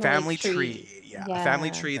family tree. tree. Yeah, a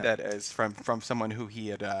family tree that is from someone who he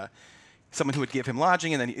had. Someone who would give him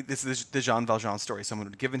lodging, and then this is the Jean Valjean story. Someone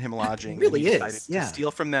would have given him lodging. It really and he decided is. to steal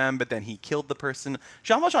from them, but then he killed the person.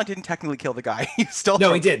 Jean Valjean didn't technically kill the guy. He stole.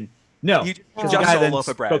 No, he didn't. No, he because just the guy stole a then loaf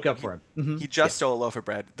of bread. spoke up for him. He just stole a loaf of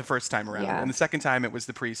bread the first time around, Yeah. and the second time it was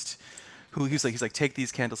the priest who he's like take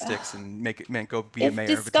these candlesticks and make it go be a If mayor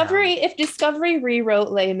Discovery rewrote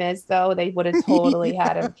Les Mis, though, they would have totally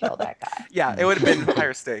had him kill that guy. Yeah, it would have been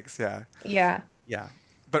higher stakes. Yeah. Yeah. Yeah.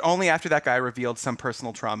 But only after that guy revealed some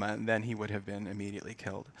personal trauma, and then he would have been immediately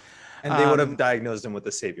killed. And they would have diagnosed him with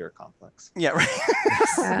the savior complex. Yeah, right.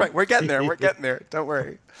 Right. We're getting there. We're getting there. Don't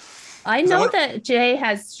worry. I know that Jay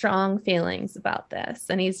has strong feelings about this,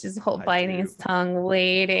 and he's just biting his tongue,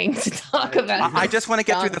 waiting to talk about it. I just want to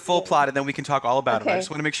get through the full plot, and then we can talk all about it. I just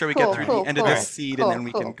want to make sure we get through the end of this seed, and then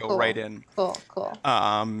we can go right in. Cool.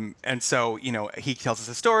 And so, he tells us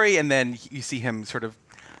a story, and then you see him sort of.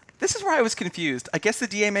 This is where I was confused. I guess the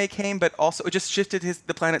DMA came, but also it just shifted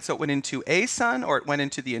the planet so it went into a sun, or it went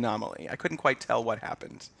into the anomaly. I couldn't quite tell what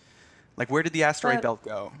happened. Like, where did the asteroid belt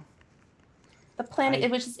go? The planet,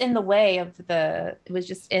 it was just in the way of it was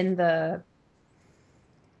just in the.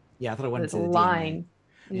 Yeah, I thought it went into the line.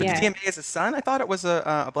 But the DMA is a sun? I thought it was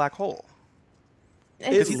a black hole.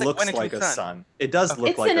 It looks like a sun. It does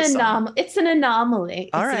look like a sun. It's an anomaly.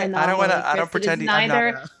 All right. I don't pretend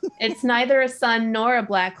it's neither a sun nor a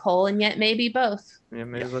black hole, and yet maybe both. Yeah,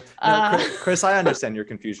 maybe both. Chris, I understand your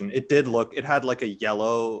confusion. It had like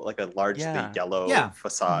a large yellow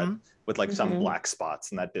facade with like some black spots,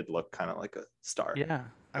 and that did look kind of like a star. Yeah.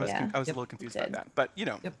 I was a little confused by that. But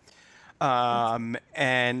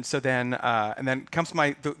and so then comes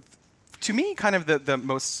to me, kind of the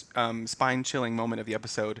most spine-chilling moment of the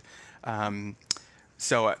episode.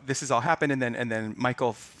 So this has all happened, and then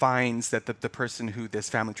Michael finds that the person who this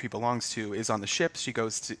family tree belongs to is on the ship. She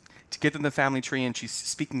goes to give them the family tree, and she's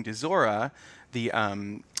speaking to Zora, the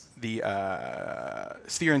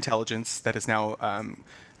sphere intelligence that is now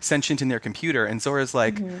sentient in their computer. And Zora's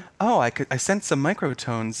like, "Oh, I sense some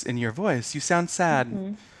microtones in your voice. You sound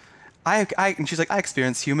sad." And she's like, I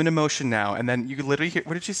experience human emotion now. And then you could literally hear,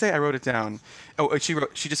 what did she say? I wrote it down. Oh, she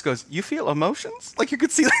just goes, you feel emotions? Like you could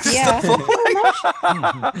see like stuff.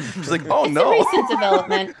 She's like, oh, no. It's a recent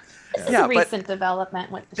development. This is a recent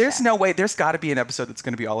development with the There's show. no way. There's got to be an episode that's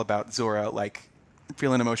going to be all about Zora, like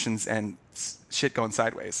feeling emotions and shit going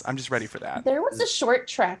sideways. I'm just ready for that. There was a short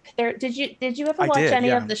trek. Did you ever watch any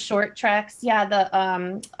of the short treks? Yeah,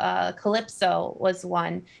 the Calypso was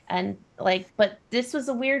one, and but this was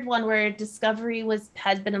a weird one where Discovery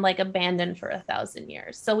had been like abandoned for 1,000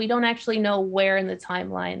 years. So we don't actually know where in the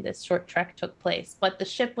timeline this short trek took place, but the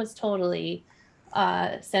ship was totally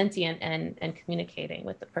sentient and communicating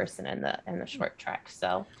with the person in the short trek.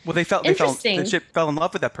 So the ship fell in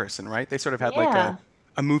love with that person, right? They sort of had like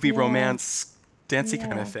a movie romance dancey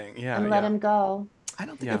kind of thing. Yeah. And let him go. I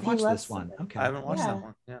don't think I've watched this one. Okay. I haven't watched that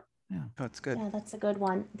one. Yeah. Oh, it's good. Yeah, that's a good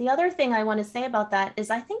one. The other thing I want to say about that is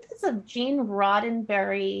I think there's a Gene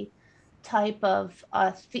Roddenberry type of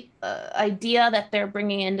idea that they're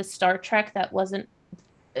bringing into Star Trek that was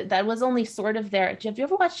only sort of there. Have you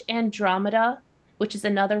ever watched Andromeda, which is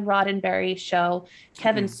another Roddenberry show?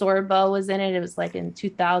 Kevin Sorbo was in it. It was like in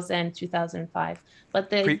 2000, 2005. But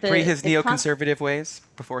pre his neoconservative ways,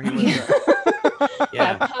 before he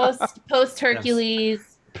was post Hercules,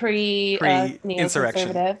 pre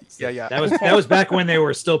insurrection. Yeah. That was back when they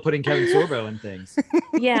were still putting Kevin Sorbo in things.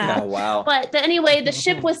 Yeah. Oh, wow. But anyway, the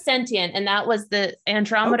ship was sentient, and that was the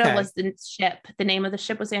Andromeda was the ship. The name of the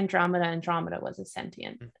ship was Andromeda. Andromeda was a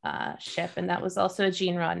sentient ship, and that was also a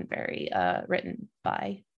Gene Roddenberry written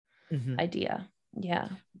by idea. Yeah.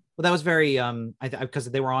 Well, that was very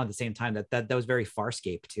because they were on at the same time. That was very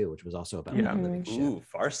Farscape too, which was also about a living ship. Ooh,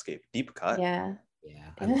 Farscape, deep cut. Yeah.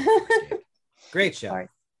 I love Farscape. Great show.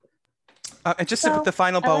 And just to put the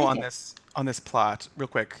final bow on this plot, real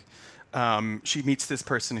quick, she meets this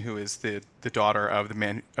person who is the daughter of the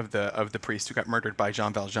man of the priest who got murdered by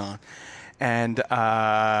Jean Valjean, and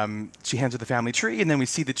she hands her the family tree, and then we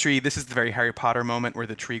see the tree. This is the very Harry Potter moment where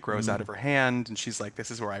the tree grows out of her hand, and she's like,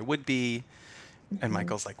 "This is where I would be," and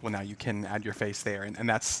Michael's like, "Well, now you can add your face there," and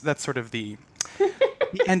that's sort of the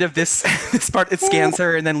end of this part. It scans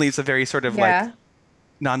her and then leaves a very sort of like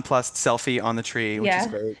nonplussed selfie on the tree, which is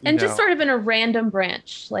great. And just sort of in a random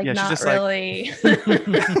branch, like not just really.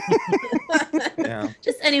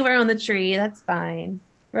 Just anywhere on the tree, that's fine.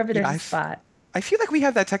 Wherever there's a spot. I feel like we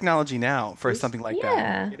have that technology now for something like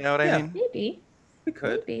that. You know what I mean? Maybe. We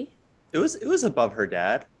could. Maybe. It was above her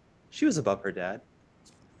dad. She was above her dad.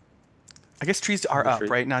 I guess trees are The up, tree.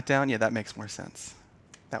 right? Not down. Yeah, that makes more sense.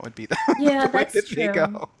 That would be the, Yeah, the way that's that they true.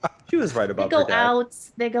 go. She was right They above her go dad. out.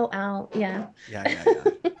 They go out. Yeah. Yeah.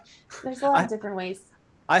 There's a lot of different ways.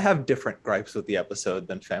 I have different gripes with the episode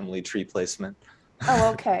than family tree placement.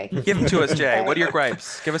 Oh, okay. Give them to us, Jay. Okay. What are your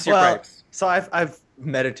gripes? Give us your Well, gripes. so I've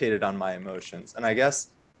meditated on my emotions, and I guess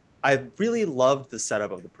I really loved the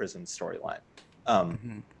setup of the prison storyline.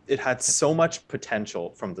 It had so much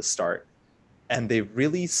potential from the start, and they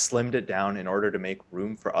really slimmed it down in order to make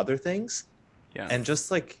room for other things. Yeah. And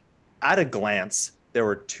just like at a glance, there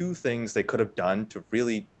were two things they could have done to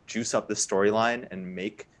really juice up the storyline and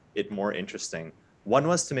make it more interesting. One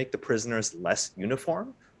was to make the prisoners less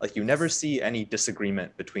uniform. Like you never see any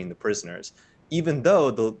disagreement between the prisoners, even though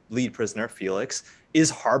the lead prisoner, Felix, is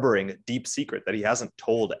harboring a deep secret that he hasn't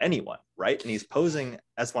told anyone, right? And he's posing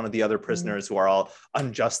as one of the other prisoners who are all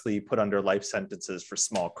unjustly put under life sentences for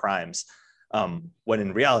small crimes, when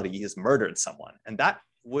in reality he has murdered someone. And that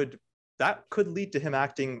could lead to him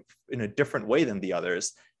acting in a different way than the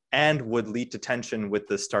others, and would lead to tension with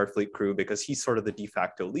the Starfleet crew because he's sort of the de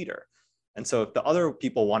facto leader. And so if the other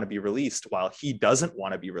people want to be released while he doesn't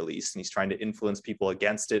want to be released, and he's trying to influence people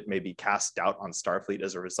against it, maybe cast doubt on Starfleet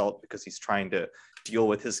as a result because he's trying to deal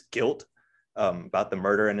with his guilt about the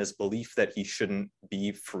murder and his belief that he shouldn't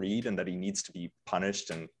be freed and that he needs to be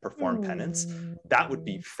punished and perform penance, that would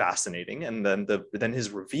be fascinating. And then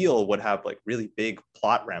his reveal would have like really big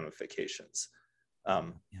plot ramifications.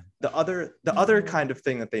 The other kind of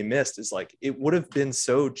thing that they missed is like it would have been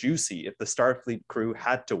so juicy if the Starfleet crew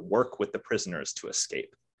had to work with the prisoners to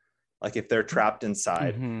escape. Like if they're trapped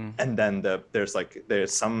inside and then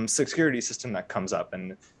there's some security system that comes up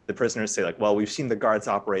and the prisoners say like, well, we've seen the guards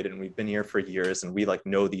operate and we've been here for years and we like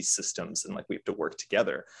know these systems and like we have to work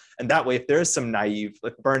together. And that way, if there's some naive,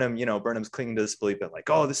 like Burnham's clinging to this belief that like,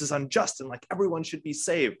 oh, this is unjust and like everyone should be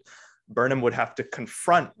saved. Burnham would have to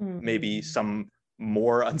confront maybe some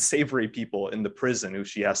more unsavory people in the prison who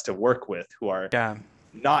she has to work with, who are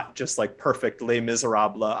not just like perfect Les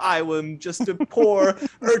Miserables. I am just a poor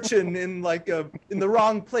urchin in the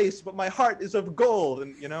wrong place, but my heart is of gold,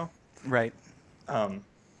 and Right.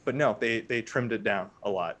 But no, they trimmed it down a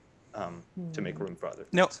lot to make room for other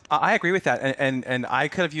things. No, I agree with that, and I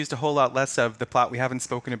could have used a whole lot less of the plot we haven't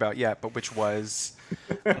spoken about yet, but which was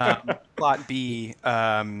plot B.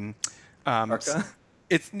 Arca?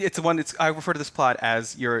 It's one. I refer to this plot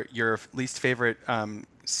as your least favorite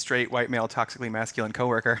straight white male toxically masculine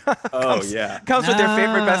coworker. comes with their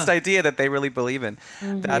favorite best idea that they really believe in.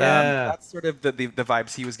 That's sort of the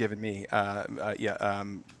vibes he was giving me.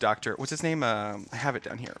 Doctor, what's his name? I have it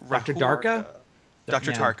down here. Dr. Darka?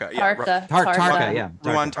 Dr. Tarka. Tarka, yeah.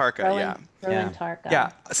 Ruon Tarka, Ruon Tarka.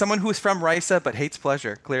 Yeah, someone who's from Risa but hates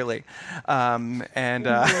pleasure, clearly.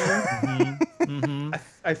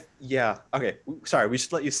 Okay. Sorry, we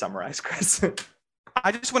should let you summarize, Chris.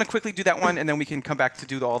 I just want to quickly do that one, and then we can come back to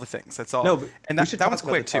do all the things. That's all. No, and that one's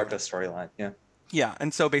quick too. The storyline, yeah. Yeah,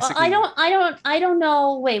 and so basically, I don't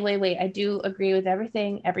know. Wait. I do agree with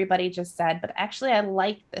everything everybody just said, but actually, I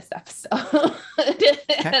liked this episode,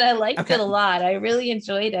 and I liked it a lot. I really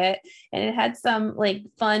enjoyed it, and it had some like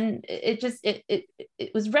fun.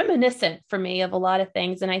 It was reminiscent for me of a lot of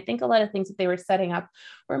things, and I think a lot of things that they were setting up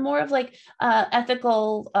were more of like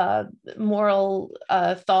ethical, moral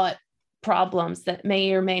thought problems that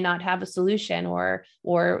may or may not have a solution, or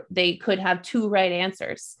they could have two right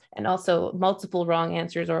answers and also multiple wrong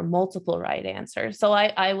answers or multiple right answers. So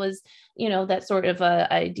I was, that sort of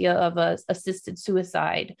a idea of a assisted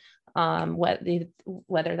suicide,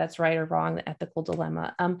 whether that's right or wrong, the ethical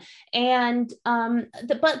dilemma. But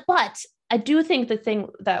I do think the thing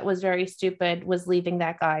that was very stupid was leaving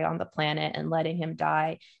that guy on the planet and letting him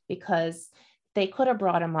die, because they could have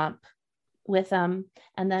brought him up with them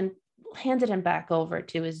and then handed him back over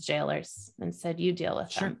to his jailers and said, you deal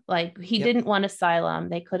with him. Like he didn't want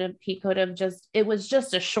asylum. He could have just, it was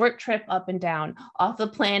just a short trip up and down off the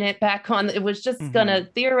planet back on. It was just gonna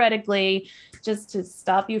theoretically just to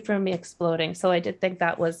stop you from exploding. So I did think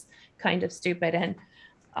that was kind of stupid. And,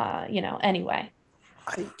 anyway,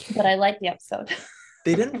 but I liked the episode.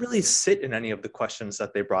 They didn't really sit in any of the questions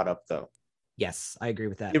that they brought up though. Yes, I agree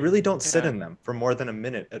with that. They really don't sit in them for more than a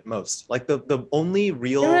minute at most. Like the only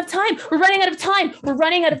real... We don't have time. We're running out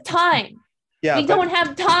of time. Yeah, we don't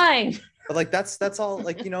have time. But like that's all,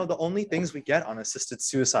 like, the only things we get on assisted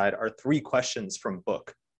suicide are 3 questions from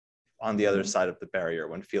Book on the other side of the barrier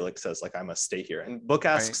when Felix says like, I must stay here. And Book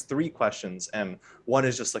asks 3 questions, and one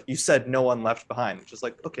is just like, you said no one left behind, which is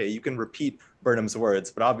like, okay, you can repeat Burnham's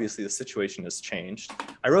words, but obviously the situation has changed.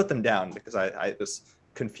 I wrote them down because I was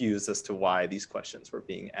confused as to why these questions were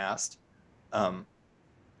being asked.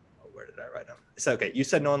 Where did I write them? So, okay, you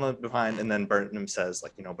said no one left behind, and then Burnham says,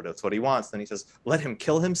 like, but it's what he wants. Then he says, let him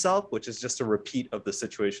kill himself, which is just a repeat of the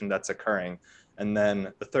situation that's occurring. And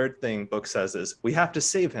then the third thing Book says is, we have to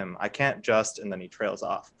save him. I can't just, and then he trails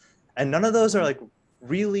off. And none of those are like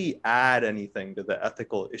really add anything to the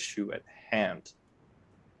ethical issue at hand.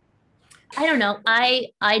 I don't know.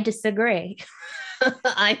 I disagree.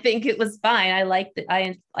 I think it was fine. I liked it.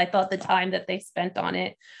 I thought the time that they spent on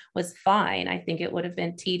it was fine. I think it would have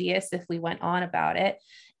been tedious if we went on about it.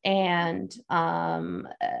 And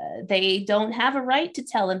they don't have a right to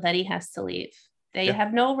tell him that he has to leave. They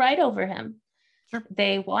have no right over him. Sure.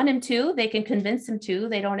 They want him to. They can convince him to.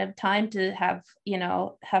 They don't have time to have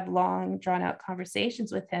long, drawn out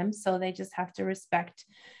conversations with him. So they just have to respect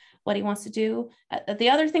what he wants to do. The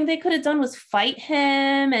other thing they could have done was fight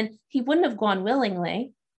him, and he wouldn't have gone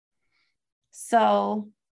willingly. So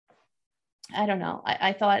I don't know.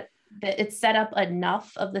 I thought that it set up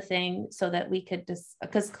enough of the thing so that we could just,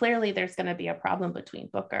 because clearly there's going to be a problem between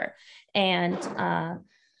Booker and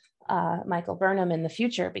Michael Burnham in the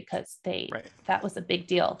future, because that was a big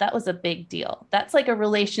deal. That was a big deal. That's like a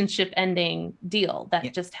relationship ending deal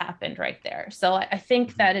that just happened right there. So I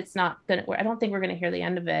think that it's not going to, I don't think we're going to hear the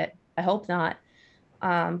end of it. I hope not.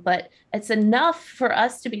 But it's enough for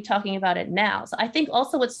us to be talking about it now. So I think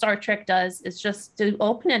also what Star Trek does is just do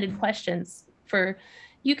open-ended questions for,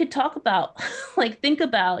 you could talk about, like, think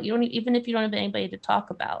about, you don't, even if you don't have anybody to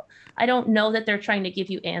talk about. I don't know that they're trying to give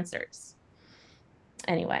you answers.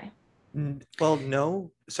 Anyway. Well,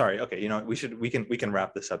 no, sorry. Okay. We can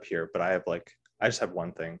wrap this up here, but I just have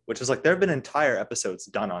one thing, which is like, there have been entire episodes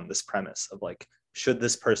done on this premise of like, should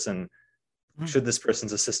this person's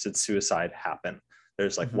assisted suicide happen?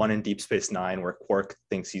 There's like one in Deep Space Nine where Quark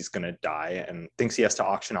thinks he's going to die and thinks he has to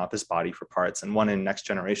auction off his body for parts. And one in Next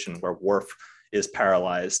Generation where Worf is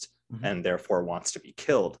paralyzed and therefore wants to be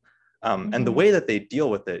killed. And the way that they deal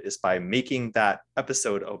with it is by making that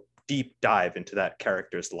episode a deep dive into that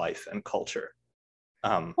character's life and culture.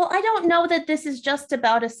 Well, I don't know that this is just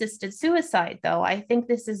about assisted suicide, though. I think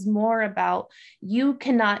this is more about, you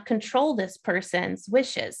cannot control this person's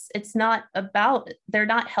wishes. It's not about, they're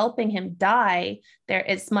not helping him die there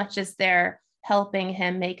as much as they're helping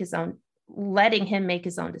him make his own, letting him make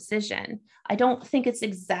his own decision. I don't think it's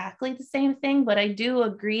exactly the same thing, but I do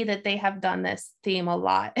agree that they have done this theme a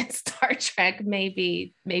lot in Star Trek,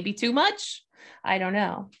 maybe too much. I don't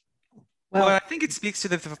know. Well, I think it speaks to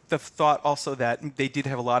the thought also that they did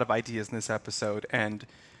have a lot of ideas in this episode, and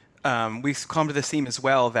we've come to the theme as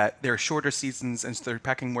well that there are shorter seasons, and so they're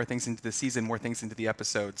packing more things into the season, more things into the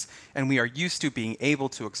episodes, and we are used to being able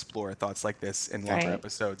to explore thoughts like this in longer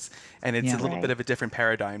episodes, and it's a little bit of a different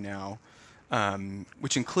paradigm now,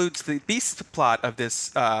 which includes the beast plot of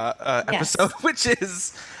this episode, which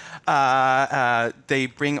is they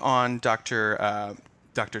bring on Dr.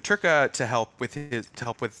 Turka to help with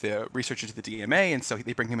the research into the DMA, and so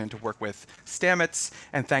they bring him in to work with Stamets.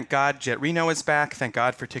 And thank God, Jet Reno is back. Thank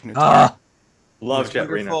God for Tig Notaro. Love Jet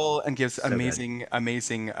Reno, and gives amazing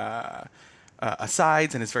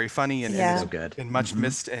asides, and is very funny and is good and much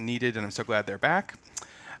missed and needed. And I'm so glad they're back.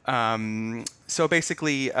 So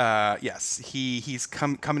basically, yes, he's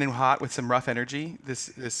coming in hot with some rough energy.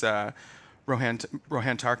 This Rohan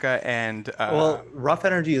Tarka, and well, rough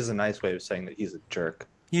energy is a nice way of saying that he's a jerk.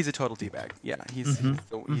 He's a total d-bag. Yeah, he's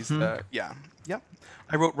the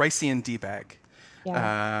I wrote Rycian d-bag,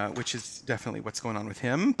 which is definitely what's going on with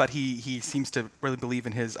him. But he seems to really believe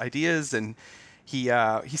in his ideas, and he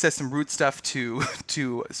says some rude stuff to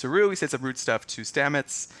Saru. He says some rude stuff to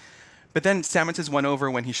Stamets. But then Stamets is won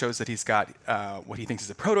over when he shows that he's got what he thinks is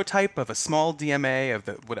a prototype of a small DMA, of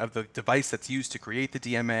the device that's used to create the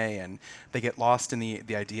DMA, and they get lost in the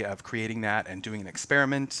idea of creating that and doing an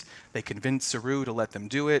experiment. They convince Saru to let them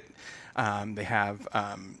do it. They have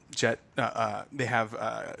Jet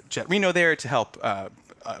Reno there to help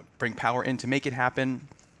bring power in to make it happen.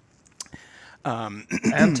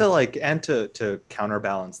 And to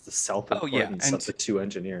counterbalance the self-importance of the two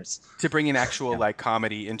engineers, to bring in actual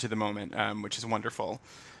comedy into the moment, which is wonderful.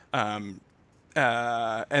 And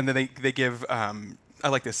then they give I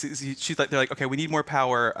like this. They're like, okay, we need more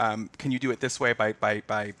power. Can you do it this way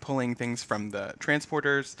by pulling things from the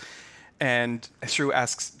transporters? And Shrew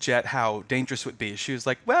asks Jet how dangerous it would be. She was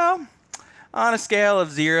like, well, on a scale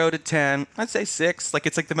of 0 to 10, I'd say 6. Like,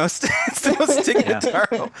 it's like the most, it's the most Tig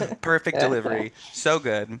Notaro. Perfect delivery. So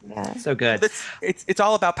good. Yeah. So good. It's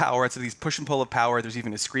all about power. It's these push and pull of power. There's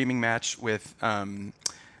even a screaming match with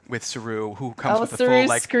with Saru, who comes with a full Saru's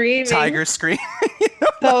like screaming. tiger scream.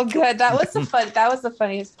 So good. That was the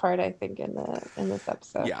funniest part, I think, in this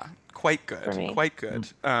episode. Yeah, quite good. For me. Quite good.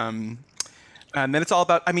 And then it's all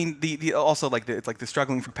about. I mean, the also like it's like the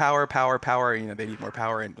struggling for power. You know, they need more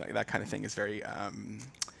power, and like, that kind of thing is very.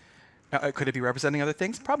 Could it be representing other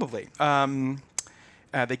things? Probably.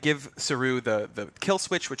 They give Saru the kill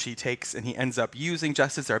switch, which he takes, and he ends up using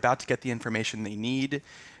just as they're about to get the information they need.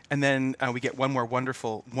 And then we get one more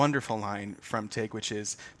wonderful, wonderful line from Tig, which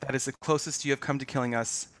is, "That is the closest you have come to killing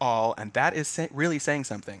us all," and that is really saying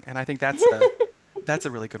something. And I think that's that's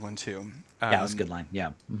a really good one too. Yeah, that was a good line.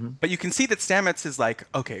 Yeah. But you can see that Stamets is like,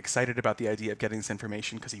 okay, excited about the idea of getting this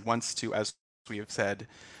information because he wants to, as we have said,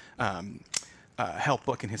 help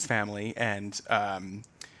Book and his family. And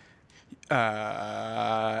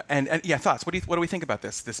yeah, thoughts. What do we think about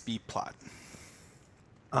this B plot?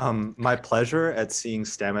 My pleasure at seeing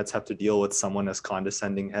Stamets have to deal with someone as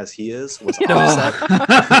condescending as he is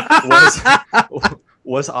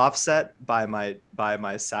was offset by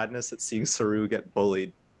my sadness at seeing Saru get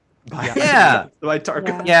bullied by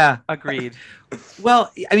Tarka. Yeah, agreed.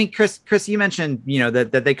 Well, I mean, Chris, you mentioned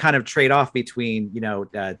that they kind of trade off between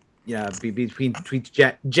between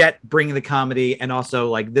Jet bringing the comedy and also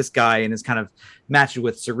like this guy and his kind of matched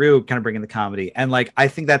with Saru kind of bringing the comedy. And like, I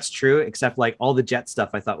think that's true, except like all the Jet stuff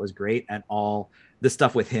I thought was great. And all the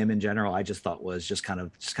stuff with him in general, I just thought was just kind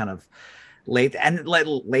of laid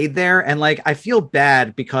there. And like, I feel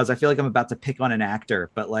bad because I feel like I'm about to pick on an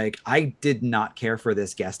actor, but like, I did not care for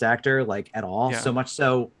this guest actor, like at all. So much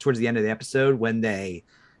so towards the end of the episode when they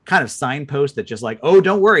kind of signpost that just like, oh,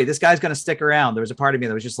 don't worry, this guy's going to stick around. There was a part of me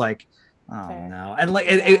that was just like, oh no. And like,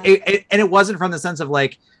 it wasn't from the sense of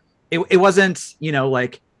like, it wasn't,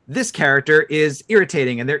 like this character is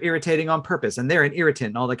irritating and they're irritating on purpose and they're an irritant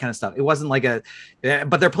and all that kind of stuff. It wasn't like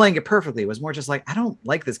but they're playing it perfectly. It was more just like, I don't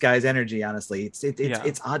like this guy's energy. Honestly,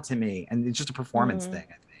 it's odd to me. And it's just a performance thing.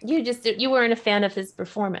 I think. You weren't a fan of his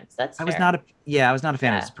performance. That's fair. I was not a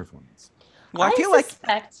fan of his performance. Well, I feel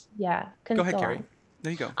suspect, go ahead, Carrie.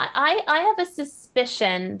 There you go. I have a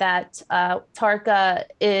suspicion that Tarka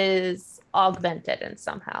is augmented in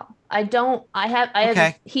somehow.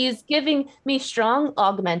 He's giving me strong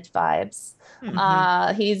augment vibes.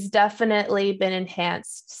 He's definitely been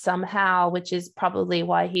enhanced somehow, which is probably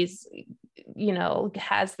why he's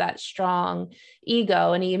has that strong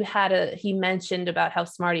ego. And he mentioned about how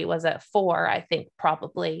smart he was at 4. I think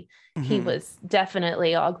probably he was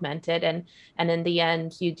definitely augmented, and in the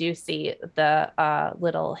end you do see the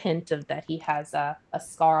little hint of that he has a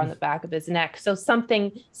scar on the back of his neck. So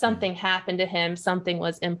something happened to him, something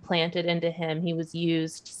was implanted into him, he was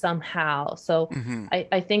used somehow. So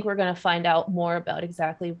I think we're going to find out more about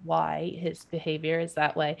exactly why his behavior is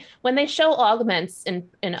that way. When they show augments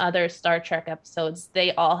in other Star Trek episodes,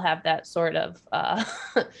 they all have that sort of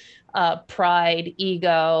pride,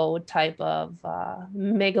 ego type of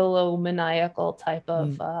megalomaniacal type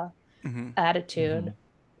of attitude.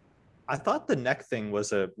 I thought the neck thing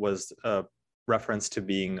was a reference to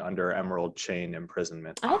being under Emerald Chain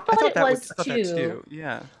imprisonment. I thought that was too.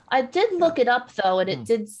 Yeah. I did look it up though, and it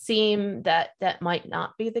did seem that might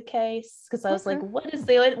not be the case, because I was like, what does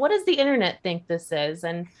the internet think this is?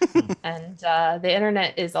 And the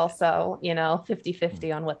internet is also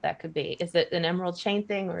 50-50 on what that could be. Is it an Emerald Chain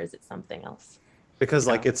thing or is it something else? Because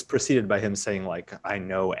like it's preceded by him saying like, I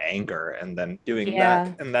know anger, and then doing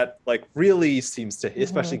that, and that like really seems to,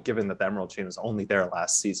 especially given that the Emerald Chain was only there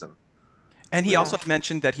last season. And he also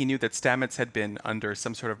mentioned that he knew that Stamets had been under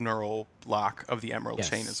some sort of neural block of the Emerald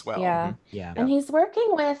Chain as well. Yeah. And he's working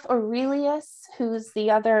with Aurelius, who's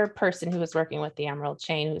the other person who was working with the Emerald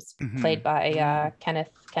Chain, who's played by Kenneth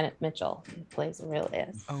Mitchell, who plays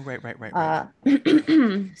Aurelius. Oh, right.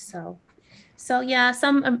 So yeah,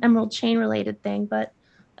 some Emerald Chain related thing, but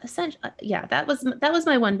essentially, that was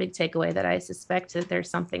my one big takeaway, that I suspect that there's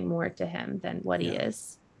something more to him than what he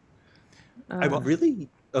is.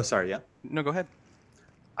 Oh, sorry. Yeah. No, go ahead.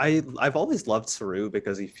 I've always loved Saru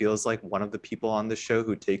because he feels like one of the people on the show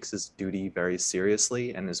who takes his duty very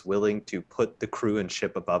seriously and is willing to put the crew and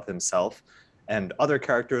ship above himself. And other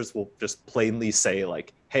characters will just plainly say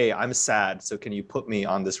like, hey, I'm sad, so can you put me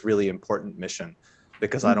on this really important mission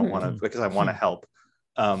because I don't want to, because I want to help.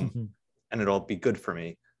 And it'll be good for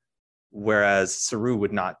me. Whereas Saru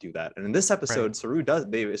would not do that. And in this episode,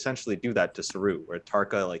 they essentially do that to Saru, where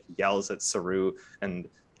Tarka like yells at Saru and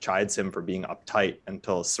chides him for being uptight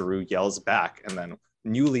until Saru yells back. And then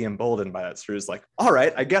newly emboldened by that, Saru's like, all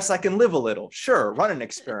right, I guess I can live a little. Sure, run an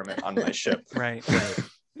experiment on my ship. Right.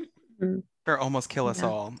 Or almost kill us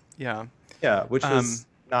all. Yeah. Yeah, which is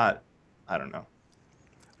not, I don't know.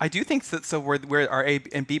 I do think that. So where our A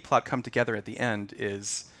and B plot come together at the end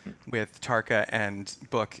is with Tarka and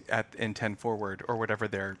Book in 10 Forward or whatever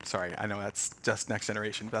they're. Sorry, I know that's just Next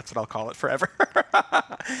Generation. But that's what I'll call it forever.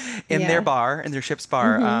 In their bar, in their ship's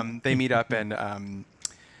bar, they meet up and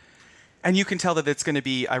you can tell that it's going to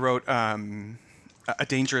be. I wrote a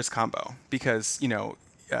dangerous combo because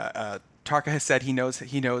Tarka has said he knows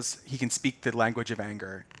he can speak the language of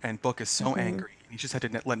anger, and Book is so angry. He just had to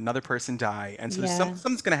let another person die, and so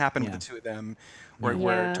something's going to happen with the two of them, where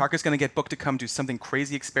Tarka's going to get Book to come do something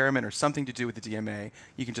crazy experiment or something to do with the DMA.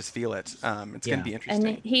 You can just feel it. It's going to be interesting.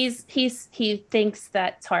 And he thinks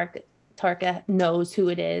that Tarka knows who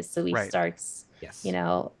it is, so he starts,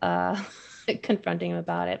 confronting him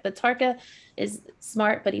about it. But Tarka is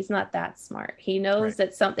smart, but he's not that smart. He knows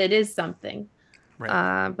that it is something.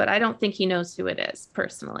 Right. But I don't think he knows who it is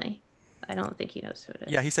personally. I don't think he knows who it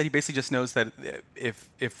is. Yeah, he said he basically just knows that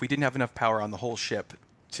if we didn't have enough power on the whole ship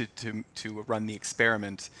to run the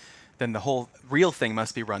experiment, then the whole real thing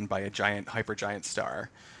must be run by a hypergiant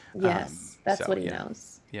star. Yes, that's what he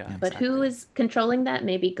knows. Yeah. But who is controlling that?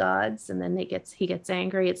 Maybe gods, and then he gets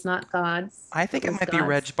angry. It's not gods. I think it might be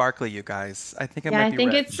Reg Barkley, you guys. I think it might be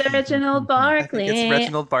Reg. It's Reginald Barkley. I think it's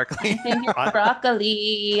Reginald Barkley. I think it's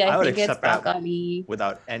broccoli. I think it's broccoli.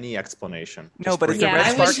 Without any explanation. No, but it's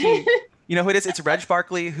Reg Barkley. You know who it is? It's Reg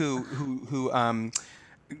Barkley who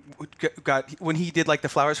got when he did like the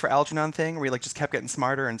Flowers for Algernon thing, where he like just kept getting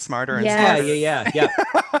smarter and smarter and smarter. Yeah.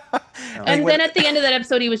 And then at the end of that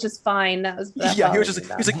episode, he was just fine. He was like,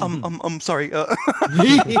 sorry. I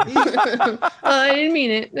didn't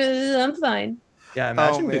mean it. I'm fine. Yeah,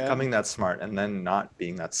 imagine becoming that smart and then not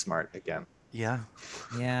being that smart again. Yeah.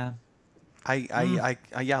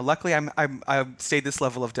 Luckily I've stayed this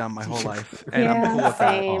level of dumb my whole life, and I'm cool with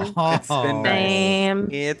that. It's been nice.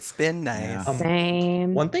 It's been nice.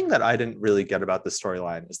 Same. One thing that I didn't really get about the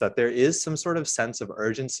storyline is that there is some sort of sense of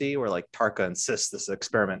urgency where like Tarka insists this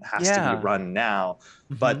experiment has to be run now,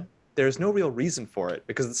 but there's no real reason for it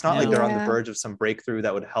because it's not like they're on the verge of some breakthrough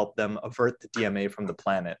that would help them avert the DMA from the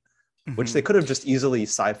planet, which they could have just easily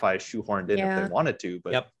sci-fi shoehorned in if they wanted to,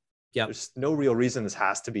 but there's no real reason this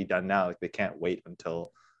has to be done now. Like they can't wait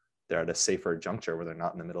until they're at a safer juncture where they're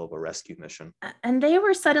not in the middle of a rescue mission. And they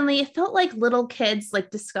were suddenly, it felt like little kids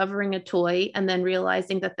like discovering a toy and then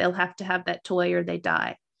realizing that they'll have to have that toy or they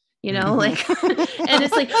die. Like, and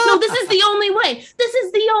it's like, no, this is the only way. This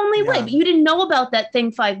is the only way. But you didn't know about that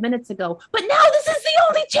thing 5 minutes ago. But now this is the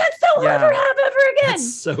only chance they'll ever have ever again.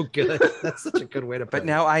 That's so good. That's such a good way to put it. But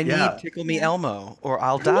now I need Tickle Me Elmo or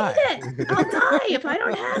I'll die. I'll die if I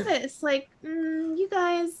don't have it. It's like, you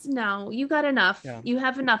guys, no, you got enough. Yeah. You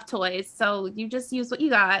have enough toys. So you just use what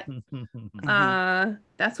you got.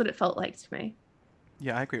 That's what it felt like to me.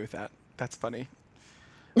 Yeah, I agree with that. That's funny.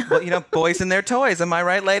 Well, boys and their toys. Am I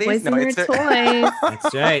right, ladies? Boys and their toys.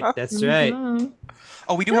 That's right. That's right.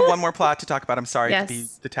 Oh, we do have one more plot to talk about. I'm sorry to be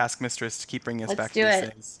the task mistress to keep bringing us back to these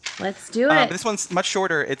things. Let's do it. This one's much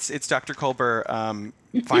shorter. It's Dr. Culber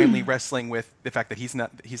finally wrestling with the fact that he's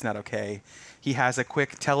not okay. He has a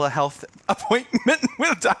quick telehealth appointment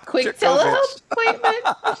with Dr. Quick telehealth appointment?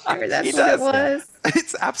 Sure, that's what it was.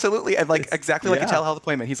 It's absolutely exactly like a telehealth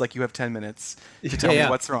appointment. He's like, you have 10 minutes to tell me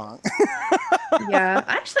what's wrong. Yeah,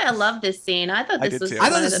 actually, I love this scene. I thought this was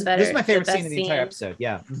one of the better. This is my favorite scene in the entire episode.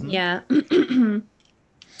 Yeah. Yeah. Want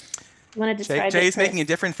to describe Jay's making a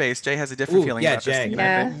different face. Jay has a different feeling about this scene.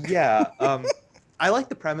 I like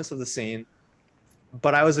the premise of the scene,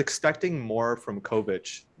 but I was expecting more from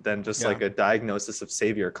Kovich than just like a diagnosis of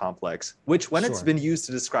savior complex, which when it's been used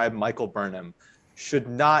to describe Michael Burnham should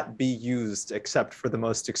not be used except for the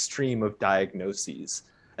most extreme of diagnoses.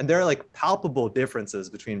 And there are like palpable differences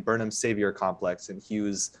between Burnham's savior complex and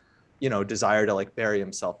Hugh's, desire to like bury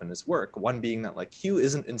himself in his work. One being that like Hugh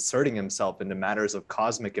isn't inserting himself into matters of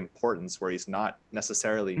cosmic importance where he's not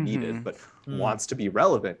necessarily needed, but wants to be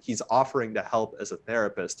relevant. He's offering to help as a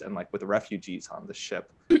therapist and like with refugees on the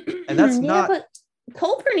ship. And that's but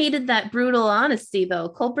Culper needed that brutal honesty though.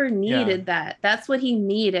 Culper needed that. That's what he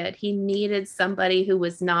needed. He needed somebody who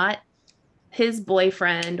was not his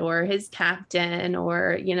boyfriend or his captain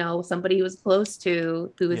or somebody he was close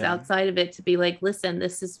to who was outside of it to be like, listen,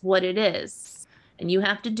 this is what it is and you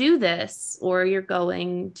have to do this or you're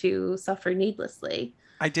going to suffer needlessly.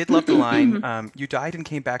 I did love the line, you died and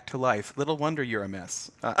came back to life, little wonder you're a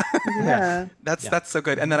mess. That's so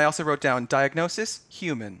good. And then I also wrote down diagnosis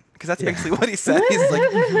human, because that's basically what he said. He's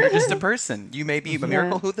like, you're just a person, you may be a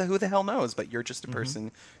miracle, who the hell knows, but you're just a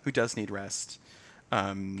person who does need rest.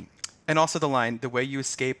 And also the line, the way you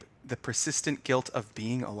escape the persistent guilt of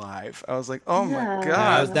being alive. I was like, oh my Yeah.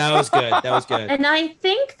 god. That was good. That was good. And I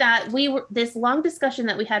think that this long discussion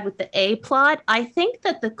that we had with the A plot, I think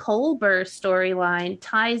that the Colbert storyline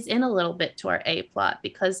ties in a little bit to our A plot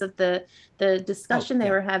because of the discussion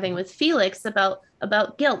they were having with Felix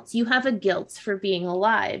about guilt. You have a guilt for being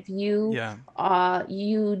alive. You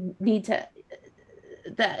need to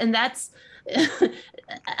that's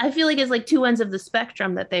I feel like it's like two ends of the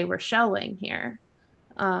spectrum that they were showing here.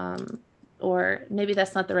 Or maybe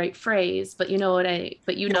that's not the right phrase, but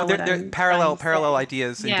they're parallel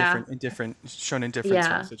ideas in different shown in different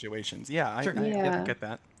sort of situations. Yeah, I get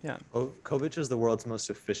that. Yeah. Kovich is the world's most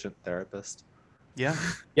efficient therapist. Yeah.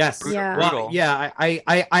 Yes. Brutal. Well, yeah.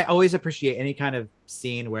 I always appreciate any kind of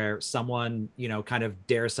scene where someone, kind of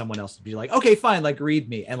dares someone else to be like, okay, fine, like read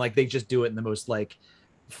me, and like they just do it in the most like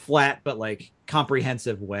flat but like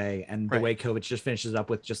comprehensive way, and the way Kovich just finishes up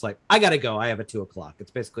with just like, I gotta go, I have a 2:00. It's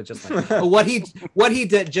basically just like what he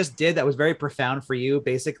did that was very profound for you.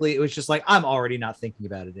 Basically, it was just like, I'm already not thinking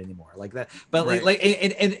about it anymore, like that. But like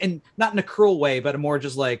and not in a cruel way, but more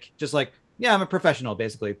just like yeah, I'm a professional.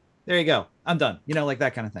 Basically, there you go, I'm done. Like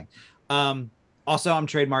that kind of thing. Also, I'm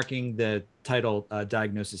trademarking the title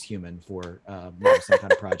 "Diagnosis Human" for some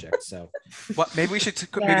kind of project. So, maybe we should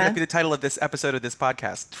maybe that be the title of this episode of this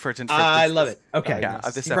podcast I love it. Okay,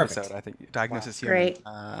 of this episode, I think "Diagnosis Human." Great,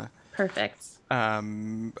 perfect.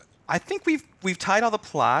 I think we've tied all the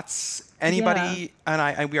plots. Anybody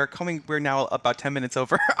and we're now about 10 minutes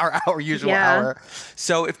over our usual hour.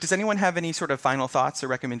 So, does anyone have any sort of final thoughts or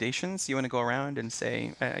recommendations you want to go around and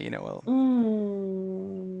say?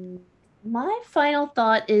 My final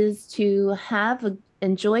thought is to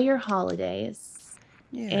enjoy your holidays,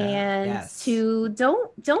 and to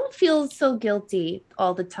don't feel so guilty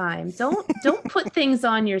all the time. Don't put things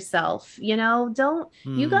on yourself. You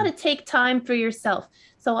got to take time for yourself.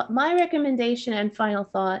 So my recommendation and final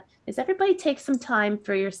thought is everybody take some time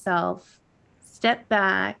for yourself. Step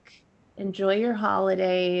back, enjoy your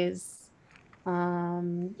holidays.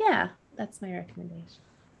 That's my recommendation.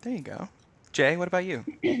 There you go. Jay, what about you?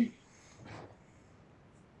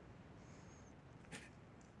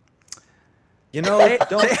 Don't.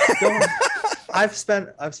 I've spent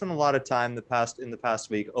a lot of time in the past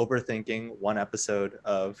week overthinking one episode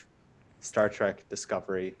of Star Trek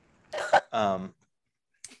Discovery,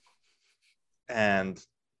 and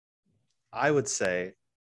I would say,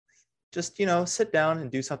 just sit down and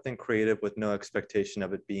do something creative with no expectation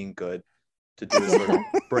of it being good, to do a sort of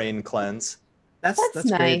brain cleanse. That's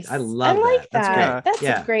nice. Great. I like that. That's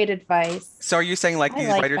a great advice. So are you saying like these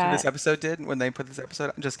writers of this episode did when they put this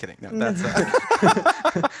episode? I'm just kidding. No, that's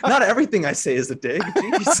not everything I say is a dig.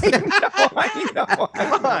 Jeez. I know.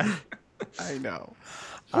 Come on. I know.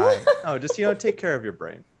 Just take care of your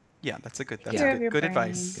brain. Yeah, that's good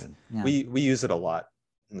advice. Good. Yeah. We use it a lot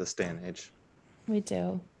in this day and age. We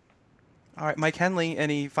do. All right, Mike Henley,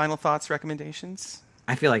 any final thoughts, recommendations?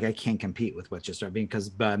 I feel like I can't compete with what just started being, because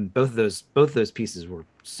both of those pieces were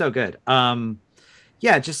so good. And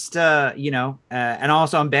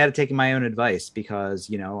also I'm bad at taking my own advice, because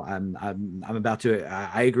I'm about to.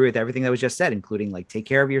 I agree with everything that was just said, including like take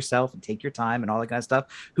care of yourself and take your time and all that kind of stuff.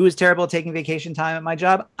 Who is terrible at taking vacation time at my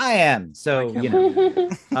job? I am. So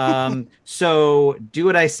so do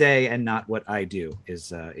what I say and not what I do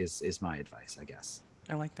is my advice, I guess.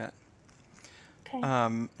 I like that.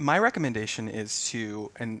 Okay. My recommendation is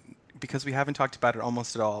to, and because we haven't talked about it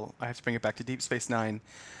almost at all, I have to bring it back to Deep Space Nine.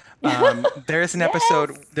 There's an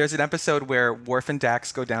episode where Worf and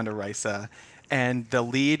Dax go down to Risa, and the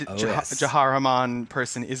lead Jaharaman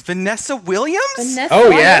person is Vanessa Williams. Oh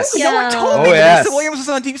yes. Someone told me Vanessa Williams was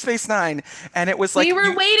on Deep Space Nine, and it was like we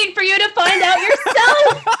were waiting for you to find out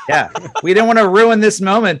yourself. Yeah, we didn't want to ruin this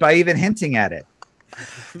moment by even hinting at it.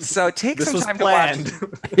 So take some time planned.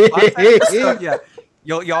 to watch.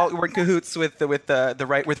 Yeah, y'all were in cahoots with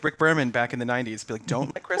Rick Berman back in the 90s. Be like,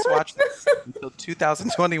 don't let Chris watch this until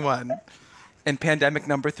 2021, and pandemic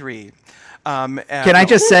number 3. Can I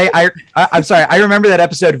just say, I'm sorry, I remember that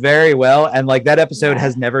episode very well, and like that episode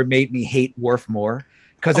has never made me hate Worf more,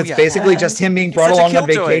 because it's basically just him being brought along on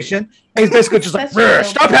vacation. And he's basically just like,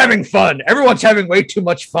 stop having fun. Everyone's having way too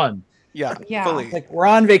much fun. Yeah. Fully. Like, we're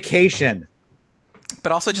on vacation.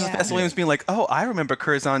 But also just Vanessa Williams being like, oh, I remember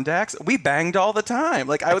Curzon Dax. We banged all the time.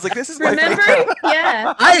 Like, I was like, this is my favorite.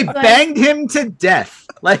 Yeah. I banged him to death.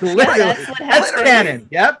 Like, literally. That's canon.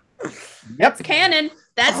 Yep. That's canon.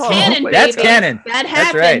 That's canon, baby. That's canon. That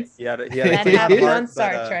happens. That's right. That happened on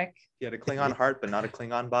Star Trek. He had a Klingon heart, but not a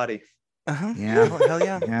Klingon body. Uh-huh. Yeah. Oh, hell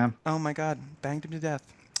yeah. Yeah. Oh, my God. Banged him to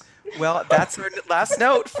death. Well, that's our last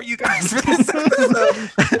note for you guys for this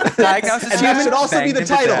episode. Diagnosis And that Human should also be banged the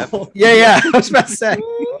into death. title. Yeah. I was about to say.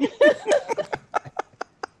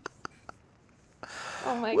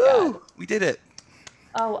 Oh my Woo! god. We did it.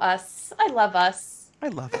 Oh, us. I love us. I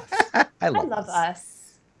love us. I I love, love this. us.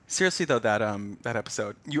 Seriously though, that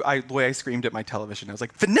episode, the way I screamed at my television, I was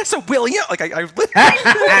like, Vanessa Williams, like I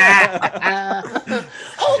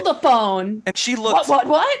Hold the phone. and she looked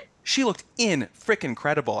What? she looked frickin'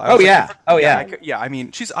 credible. I Oh was yeah. like, yeah. I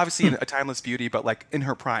mean, she's obviously a timeless beauty, but like in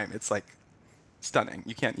her prime, it's like stunning.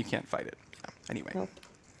 You can't fight it. So, anyway. Nope.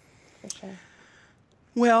 For sure.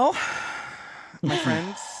 Well, my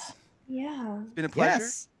friends, Yeah. it's been a pleasure.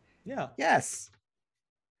 Yes. Yeah. Yes.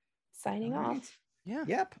 Signing All right. off. Yeah.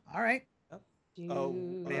 Yep. All right. Oh, are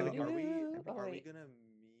we Do- gonna